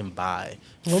flying by.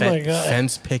 Oh my God.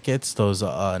 Fence pickets, those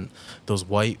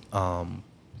white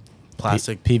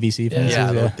plastic. PVC fences.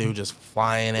 Yeah, they were just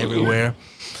flying everywhere,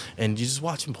 and you just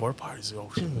watching porta potties go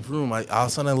vroom, vroom. All of a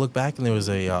sudden, I look back and there was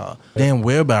a damn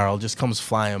wheelbarrow just comes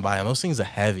flying by, and those things are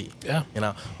heavy. Yeah. You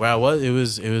know where I was,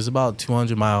 it was about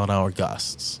 200-mile-an-hour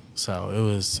gusts. So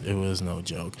it was no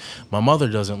joke. My mother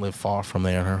doesn't live far from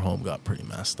there, and her home got pretty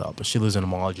messed up. But she lives in a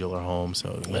modular home,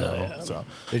 so you know. yeah. So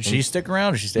Did she stick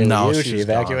around? Or she stay no, with you? she She was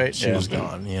evacuate? Gone. She was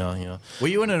gone. Yeah. Were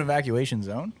you in an evacuation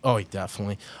zone? Oh,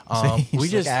 definitely. you We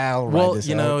just just like, "I'll ride well, this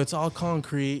you know, out." it's all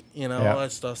concrete, you know, Yeah. all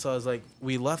that stuff. So I was like,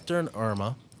 we left during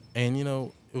Irma, and you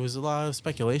know, it was a lot of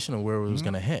speculation of where it was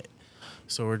going to hit.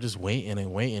 So we're just waiting,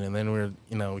 and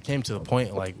then we came to the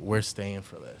point like we're staying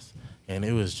for this, and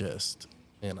it was just,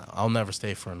 you know, I'll never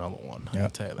stay for another one. Yeah. I'll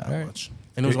tell you that All right. much.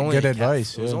 And it was Good- only good a cat,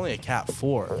 advice, It was yeah. only a Cat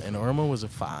 4, and Irma was a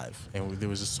 5, and there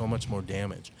was just so much more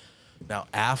damage. Now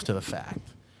after the fact,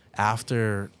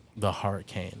 after the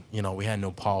hurricane, you know, we had no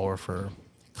power for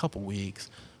a couple weeks.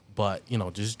 But, you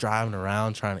know, just driving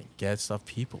around trying to get stuff,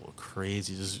 people were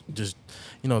crazy. Just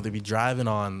you know, they'd be driving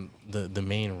on the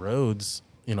main roads,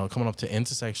 you know, coming up to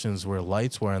intersections where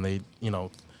lights were, and they, you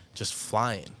know, just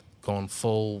flying, going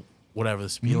full whatever the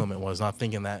speed limit was, not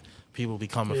thinking that people would be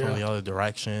coming from the other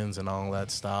directions and all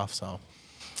that stuff. So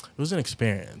it was an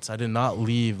experience. I did not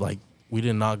leave, like, we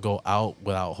did not go out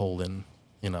without holding,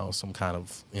 you know, some kind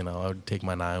of, you know, I would take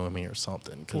my 9 with me or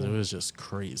something, because it was just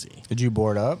crazy. Did you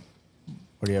board up?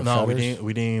 Or do you have No, we shutters?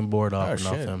 didn't even board up Oh, or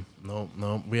shit. nothing.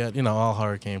 No. We had, you know, all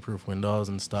hurricane-proof windows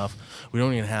and stuff. We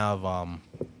don't even have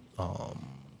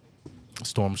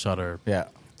storm shutter Yeah.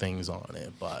 things on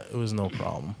it, but it was no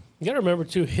problem. You got to remember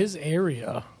too, his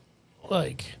area,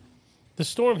 like the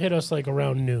storm hit us like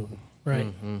around noon,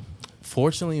 right?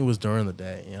 Fortunately, it was during the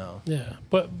day, you know. Yeah,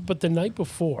 but the night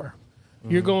before,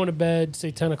 you're going to bed,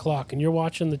 say 10 o'clock, and you're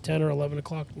watching the 10 or 11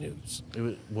 o'clock news.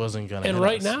 Wasn't going to And hit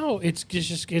right us. now,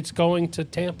 it's going to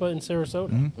Tampa and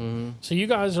Sarasota. So you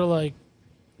guys are like,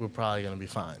 We're probably going to be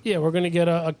fine. yeah, we're going to get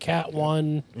a Cat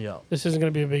 1. Yeah. This isn't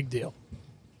going to be a big deal.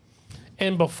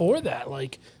 And before that,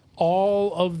 like,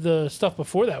 all of the stuff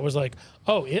before that was like,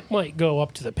 oh, it might go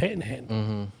up to the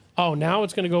Panhandle. Oh, now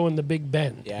it's going to go in the Big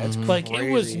Bend. Yeah, it's like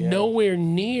it was crazy, yeah. nowhere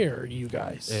near you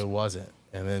guys. It wasn't.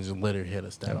 And then just literally hit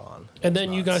us dead on. It And was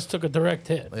then you nuts. guys took a direct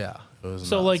hit. Yeah. It was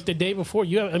So nuts. like the day before,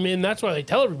 that's why they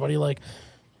tell everybody, like,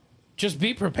 just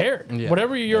be prepared. Yeah.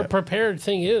 Whatever your prepared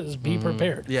thing is, be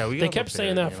prepared. Yeah, we they got kept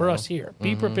saying prepared, that you for know? us here.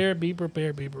 Be prepared, be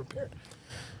prepared, be prepared.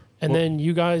 And then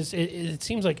you guys, it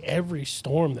seems like every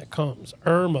storm that comes,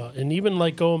 Irma, and even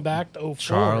like going back to 04,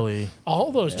 Charlie.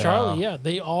 all those Charlie,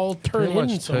 they all turn Pretty much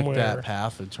in took somewhere. that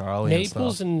path of Charlie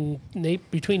Naples and stuff.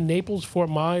 between Naples, Fort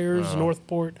Myers,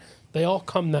 Northport, they all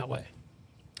come that way.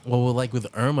 Well, like with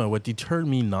Irma, what deterred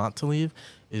me not to leave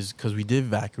is because we did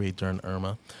evacuate during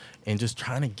Irma, and just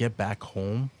trying to get back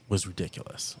home was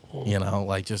ridiculous. You know,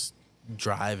 like just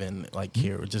driving like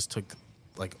here, it just took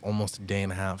like almost a day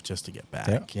and a half just to get back.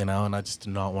 Yeah. You know, and I just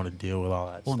did not want to deal with all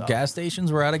that Well, stuff. gas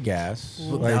stations were out of gas.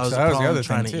 Well, Like, that was so the that was the problem other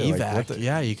trying thing to too. Like, evac. what the-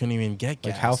 Yeah, you couldn't even get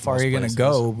gas. like, how in far most are you going to places.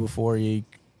 go before you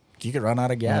could run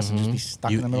out of gas and just be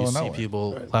stuck in the middle you of see nowhere?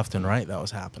 people left and right that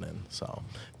was happening. So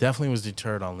definitely was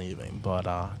deterred on leaving, but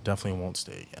definitely won't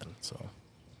stay again. So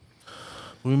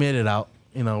we made it out.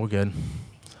 You know, we're good,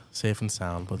 safe and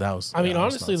sound. But that was. I mean, that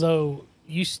was honestly, nuts. though,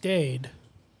 you stayed.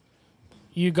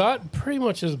 You got pretty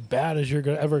much as bad as you're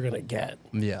ever going to get.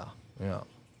 Yeah.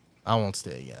 I won't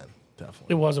stay again. It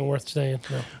Definitely. wasn't worth staying.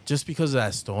 No. Just because of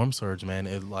that storm surge, man.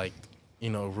 It like, you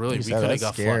know, really we Yeah, could have that's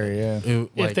got scary, flooded. yeah.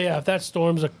 It, like, If that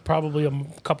storm's probably a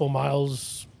couple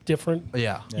miles different.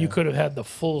 Yeah. You could have had the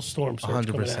full storm surge.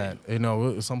 100%. You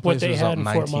know, some What they places up had in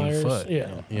Fort 19 Myers, foot.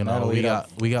 yeah. You know,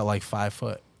 we got like 5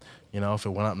 foot. You know, if it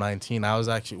went up 19, I was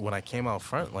actually, when I came out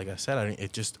front, like I said,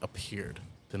 it just appeared.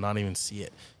 Did not even see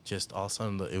it. Just all of a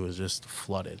sudden, it was just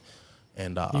flooded.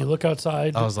 And you look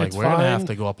outside. I was like, it's we're going to fine, have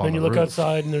to go up on and the you look roof.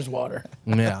 outside and there's water.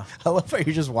 Yeah. I love how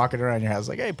you're just walking around your house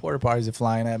like, hey, porta potties are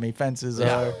flying at me, fences are,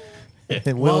 Well, I was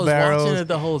wheelbarrows, watching it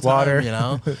the whole time, water. you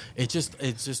know. It's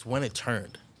just when it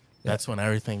turned. That's when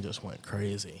everything just went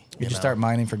crazy. You just start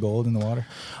mining for gold in the water.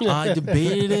 I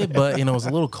debated it, but you know, it was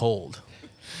a little cold.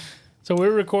 So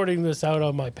we're recording this out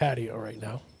on my patio right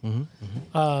now.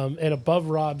 And above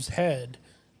Rob's head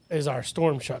is our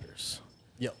storm shutters.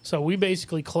 Yep. So we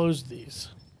basically closed these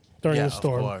during the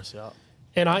storm. Of course, yeah.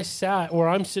 And I sat where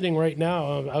I'm sitting right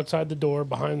now, outside the door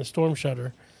behind the storm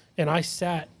shutter, and I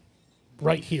sat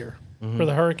right here for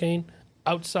the hurricane,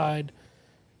 outside,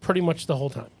 pretty much the whole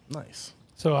time. Nice.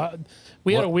 So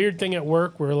we had a weird thing at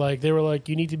work where they were like,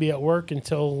 you need to be at work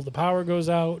until the power goes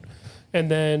out, and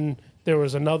then there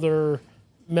was another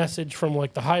message from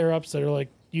like the higher ups that are like,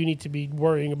 you need to be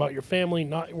worrying about your family,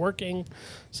 not working.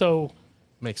 So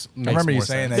Makes I remember more you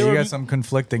saying sense. that. There You were- got some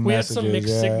conflicting we messages. had some mixed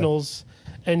yeah. signals.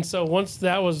 And so once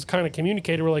that was kind of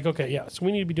communicated, we're like, okay, yeah, so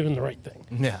we need to be doing the right thing.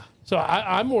 Yeah. So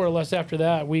I more or less after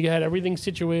that, we had everything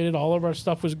situated. All of our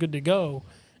stuff was good to go.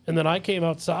 And then I came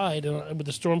outside and with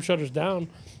the storm shutters down,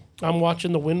 I'm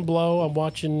watching the wind blow.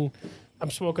 I'm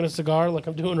smoking a cigar like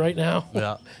I'm doing right now.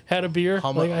 Yeah. Had a beer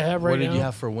How like I have right What now. did you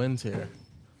have for winds here?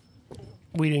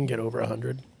 We didn't get over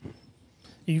 100.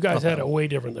 You guys had it way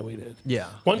different than we did. Yeah.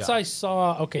 Once yeah. I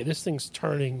saw, okay, this thing's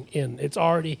turning in. It's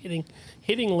already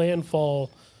hitting landfall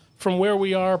from where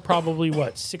we are, probably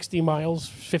 60 miles,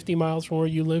 50 miles from where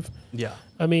you live. Yeah.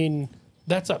 I mean,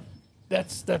 that's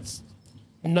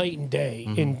night and day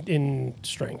in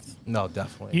strength. No,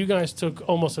 definitely. You guys took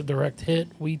almost a direct hit.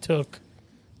 We took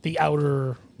the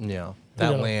outer, Yeah.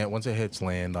 That know. land, once it hits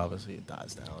land, obviously it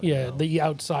dies down. yeah, you know? the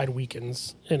outside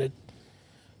weakens, and it.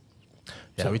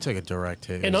 Yeah, we took a direct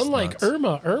hit. It And was unlike nuts.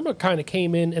 Irma kind of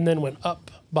came in and then went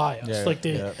up by us, Yeah, like the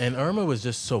yeah. And Irma was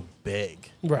just so big,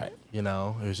 right. you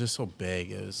know? It was just so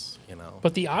big. It was, you know.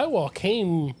 But the eyewall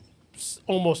came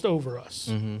almost over us.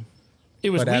 Mm-hmm. It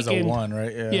was But as a weakened. one,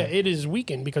 right? Yeah. Yeah, it is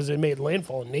weakened because it made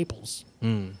landfall in Naples,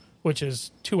 which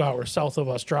is 2 hours south of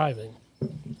us driving.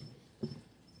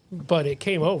 But it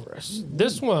came over us.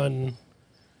 This one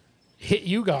hit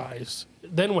you guys,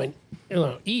 then went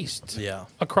east Yeah.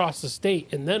 across the state,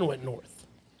 and then went north.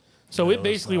 So Yeah, it it was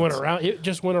basically went nuts. around. It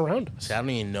just went around us. See, I don't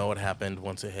even know what happened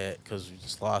once it hit because we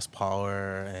just lost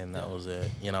power and that was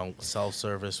it. You know, cell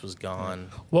service was gone.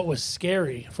 What was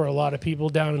scary for a lot of people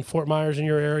down in Fort Myers in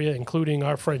your area, including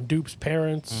our friend Dupe's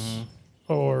parents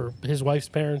or his wife's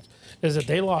parents, is that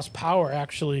they lost power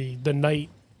actually the night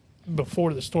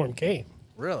before the storm came.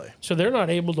 Really? So they're not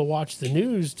able to watch the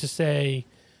news to say,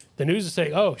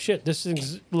 oh shit, this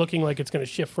is looking like it's going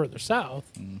to shift further south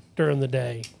during the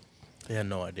day. They had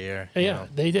no idea. And you yeah, know?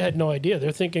 they had no idea.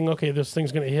 They're thinking, okay, this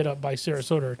thing's going to hit up by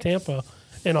Sarasota or Tampa,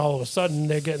 and all of a sudden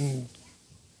they're getting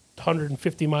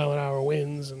 150 mile an hour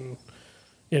winds, and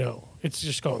it's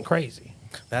just going crazy.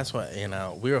 That's what,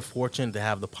 we were fortunate to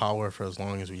have the power for as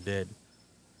long as we did.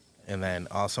 And then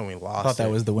all of a sudden we lost I thought that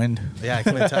it. was the wind. Yeah, I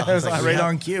couldn't tell. I was Right we have-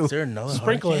 on cue. Is there another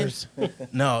Sprinklers. hurricane?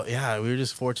 No, yeah, we were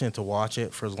just fortunate to watch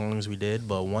it for as long as we did.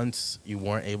 But once you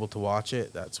weren't able to watch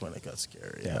it, that's when it got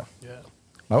scary. Yeah. Yeah.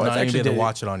 My wife Not even actually able to did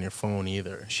watch it on your phone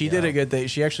either. She you did know? a good thing.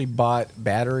 She actually bought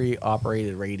battery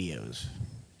operated radios.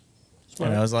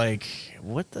 Smart. And I was like,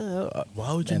 what the?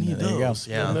 Why would you And need there you go. those?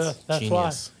 Yeah, And, that's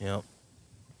genius. Yep.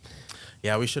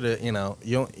 Yeah, we should have.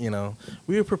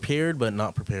 We were prepared, but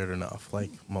not prepared enough. Like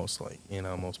most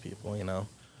people. Yeah.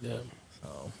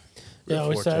 So Yeah,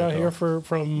 we sat out here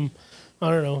from I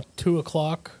don't know 2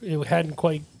 o'clock. It hadn't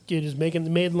quite. It is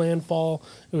made landfall.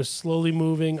 It was slowly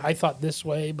moving. I thought this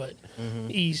way, but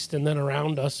east and then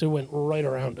around us. It went right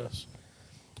around us.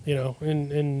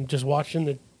 And just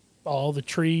watching all the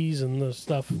trees and the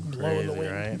stuff blowing the crazy,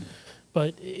 wind. right?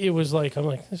 But it was like I'm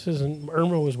like this isn't.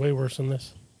 Irma was way worse than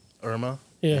this. Irma.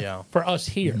 Yeah. Yeah. For us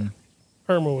here,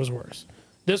 Irma was worse.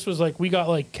 This was like we got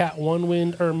like Cat 1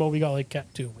 wind. Irma, we got like Cat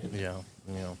 2 wind. Yeah.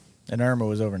 Yeah. And Irma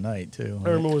was overnight too.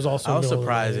 Irma was also. I was middle of the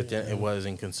surprised day. it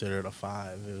wasn't considered a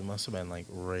 5. It must have been like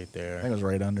right I think it there. was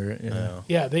right under it. Yeah. Yeah.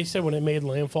 Yeah, they said when it made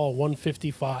landfall,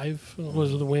 155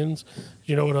 was the winds.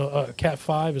 You know what a Cat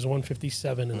 5 is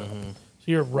 157 and up. So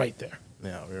you're right there.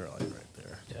 Yeah, we were like right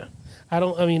there. Yeah.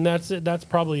 I mean, that's it. That's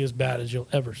probably as bad as you'll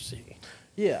ever see.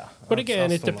 Yeah. But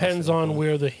again, it depends on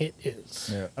where the hit is.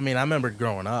 Yeah. I mean, I remember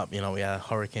growing up, we had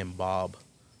Hurricane Bob,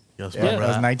 Guys, Yeah, remember that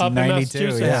was that? 1992.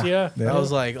 Massachusetts, yeah. I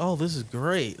was like, oh, this is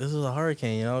great. This is a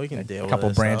hurricane. You know, we can deal with it. A couple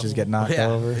branches get knocked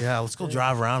over. Yeah, let's go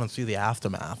drive around and see the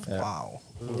aftermath. Yeah. Wow.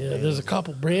 Yeah, there's a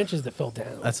couple branches that fell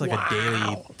down. That's like a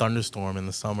daily thunderstorm in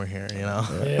the summer here, you know?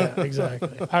 Yeah,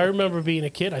 exactly. I remember being a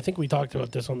kid. I think we talked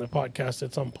about this on the podcast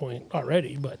at some point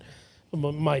already, but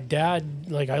my dad,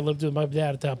 like I lived with my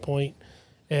dad at that point,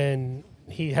 and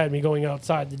he had me going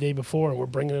outside the day before, and we're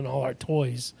bringing in all our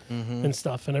toys and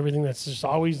stuff and everything that's just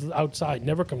always outside,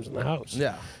 never comes in the house.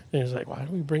 Yeah. And he's like, why are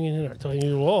we bringing in our toys?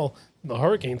 And well, the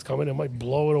hurricane's coming, it might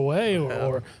blow it away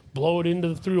or blow it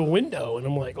into through a window. And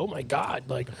I'm like, oh my God,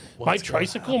 like my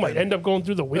tricycle might end up going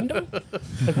through the window?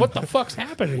 Like, what the fuck's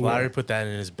happening? Larry here? put that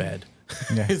in his bed.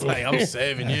 Yeah. He's like, I'm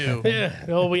saving you. Yeah.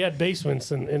 Well, we had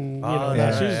basements and you know, yeah,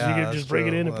 Massachusetts, you could that's just bring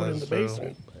it true. in and put it in the That's true.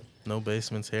 basement. No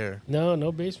basements here.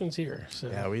 No basements here. So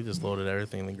Yeah, we just loaded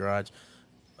everything in the garage.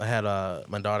 I had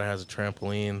my daughter has a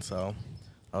trampoline, so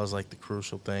that was like the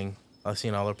crucial thing. I've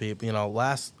seen other people, you know,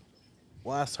 last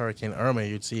Hurricane Irma,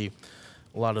 you'd see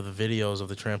a lot of the videos of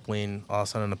the trampoline all of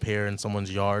a sudden appear in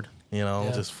someone's yard, you know,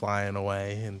 Yeah. just flying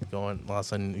away and going. All of a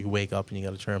sudden you wake up and you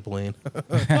got a trampoline. Oh,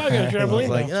 I got a I was trampoline.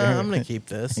 like, now. yeah, I'm gonna keep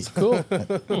this. Cool.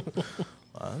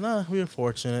 No, we were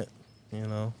fortunate, you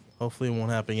know. Hopefully it won't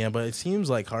happen again. But it seems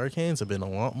like hurricanes have been a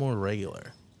lot more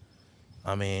regular.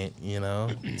 I mean, you know,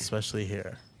 especially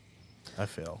here. I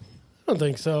feel I don't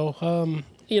think so.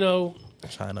 You know,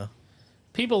 China.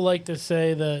 people like to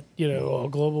say that, you know, oh,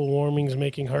 global warming's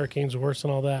making hurricanes worse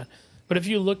and all that. But if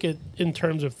you look at in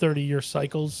terms of 30-year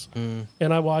cycles, and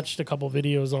I watched a couple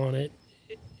videos on it,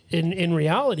 in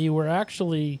reality, we're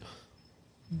actually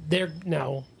they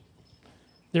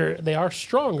are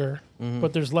stronger,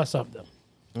 but there's less of them.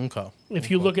 Okay.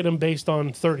 If you look at them based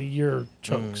on 30-year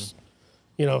chunks,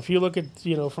 you know, if you look at,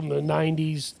 you know, from the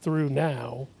 90s through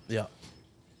now, Yeah.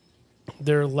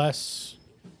 they're less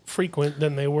frequent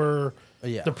than they were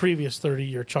Yeah. the previous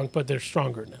 30-year chunk, but they're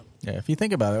stronger now. Yeah, if you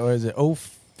think about it, what is it?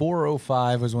 04,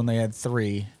 05 was when they had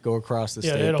 3 go across the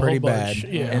Yeah, they had state, a pretty whole bunch,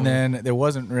 bad. yeah. And then there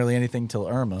wasn't really anything till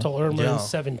Irma. Till Irma Yeah. in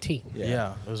 17.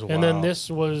 Yeah. It was a And while. then this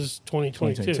was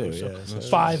 2022. 2022, So yeah, so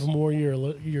 5 more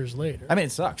years later. I mean,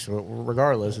 it sucks.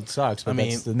 Regardless, it sucks. But I mean,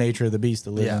 that's the nature of the beast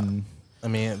to live yeah. in. I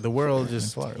mean, the world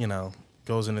just, Florida. you know,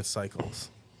 goes in its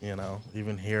cycles, you know,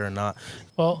 even here or not.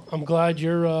 Well, I'm glad you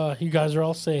guys are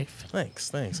all safe.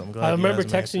 Thanks. I'm glad. I you remember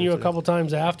guys made it texting you a too. couple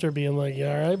times after, being like, "You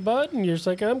all right, bud?" And you're just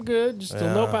like, "I'm good. Just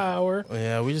still no Yeah. power."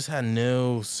 Yeah, we just had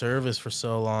no service for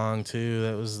so long too.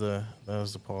 That was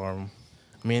the problem.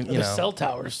 I mean, you The know, cell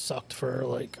towers sucked for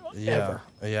like yeah, ever.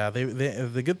 yeah. They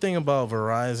the good thing about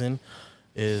Verizon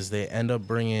is they end up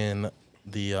bringing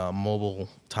the mobile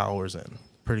towers in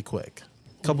pretty quick.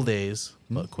 A couple days,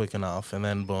 but quick enough, and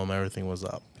then boom, everything was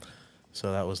up.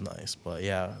 So that was nice. But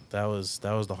yeah, that was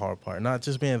the hard part. Not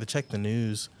just being able to check the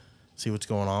news, see what's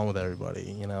going on with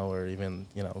everybody, you know, or even,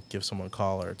 you know, give someone a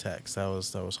call or a text. That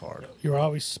was hard. You're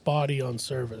always spotty on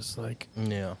service. Like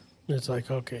Yeah. it's like,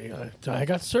 okay, I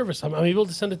got service. I'm able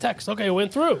to send a text. Okay, it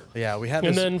went through. Yeah, we had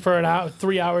And this. then for an hour,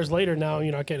 3 hours later, now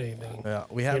you're not getting anything. Yeah,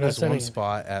 we You're had not this one sending it.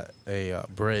 spot at a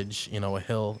bridge, you know, a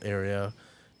hill area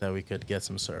that we could get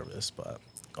some service, but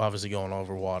obviously going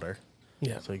over water.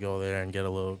 Yeah. So we go there and be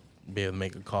able to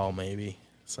make a call maybe.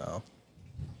 So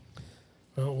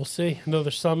Well, we'll see. Another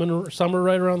summer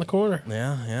right around the corner.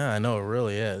 yeah, I know it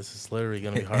really is. It's literally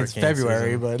going to be hurricane It's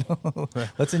February, season. but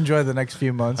let's enjoy the next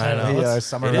few months. I know. The,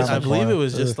 summer It is, around I the believe it corner.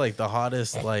 was just like the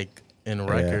hottest like in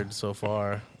record so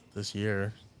far this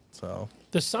year. So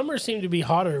The summers seem to be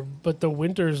hotter, but the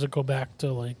winters will go back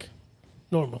to like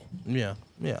normal. yeah.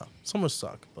 Summer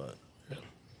suck, but it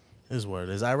is what it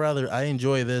is. I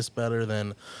enjoy this better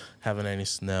than having any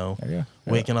snow. Yeah.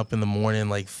 Waking up in the morning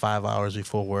like 5 hours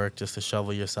before work just to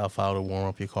shovel yourself out or warm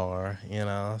up your car, you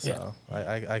know. So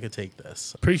I could take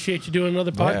this. Appreciate you doing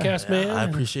another podcast, man. I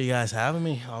appreciate you guys having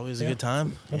me. Always a good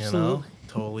time. You know, Absolutely.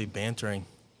 totally bantering.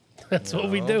 That's you what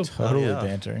we know? do. Totally Yeah.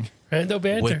 bantering. Rando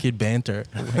Banter. Wicked banter.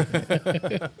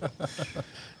 Well,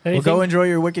 Anything? go enjoy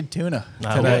your wicked tuna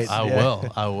tonight.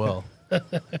 I will.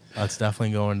 That's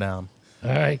definitely going down. All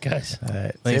right, guys. All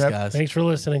right. Thanks, See ya. guys. Thanks for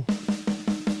listening.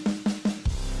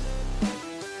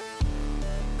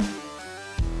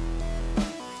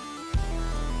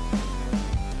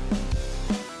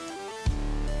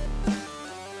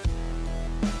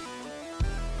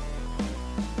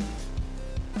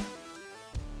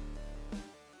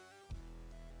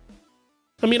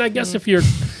 I mean, I guess if you're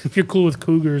cool with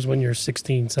cougars when you're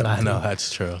 16, 17. I know,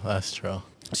 that's true.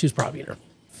 She was probably in her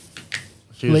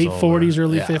She was late older. 40s,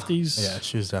 early Yeah. 50s. Yeah,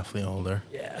 she was definitely older.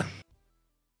 Yeah.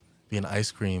 Be an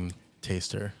ice cream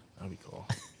taster. That'd be cool.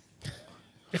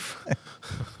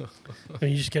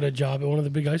 And you just get a job at one of the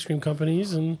big ice cream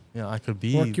companies, and Yeah, I could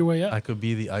be. Work your way up. I could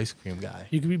be the ice cream guy.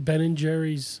 you could be Ben and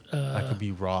Jerry's. I could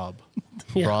be Rob.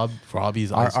 Yeah.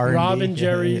 Robbie's Our ice cream. R&D. Rob and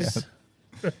Jerry's.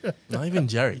 Not even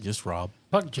Jerry, just Rob.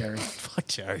 Fuck Jerry. Fuck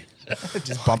Jerry.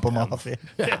 Just bump them off. Yeah.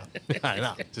 Yeah, I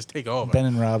know. Just take over. Ben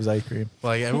and Rob's ice cream.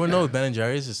 Like everyone knows Ben and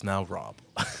Jerry's is now Rob.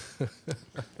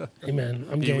 Hey man,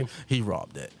 I'm game. He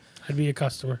robbed it. I'd be a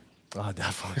customer. Oh,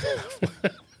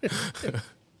 definitely.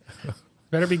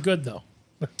 Better be good though.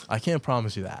 I can't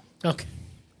promise you that. Okay.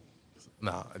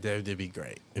 No, it'd be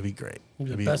great. It'd be great. The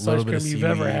It'd be best a little ice bit of cream you've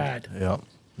ever seaweed. had. Yep.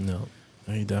 No,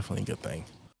 it'd be definitely a good thing.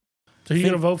 So who you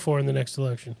gonna vote for in the next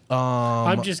election?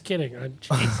 I'm just kidding.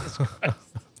 Jesus Christ.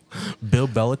 Bill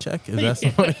Belichick. Is that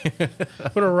somebody?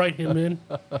 I'm gonna write him in.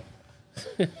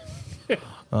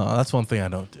 That's one thing I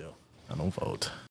don't do. I don't vote.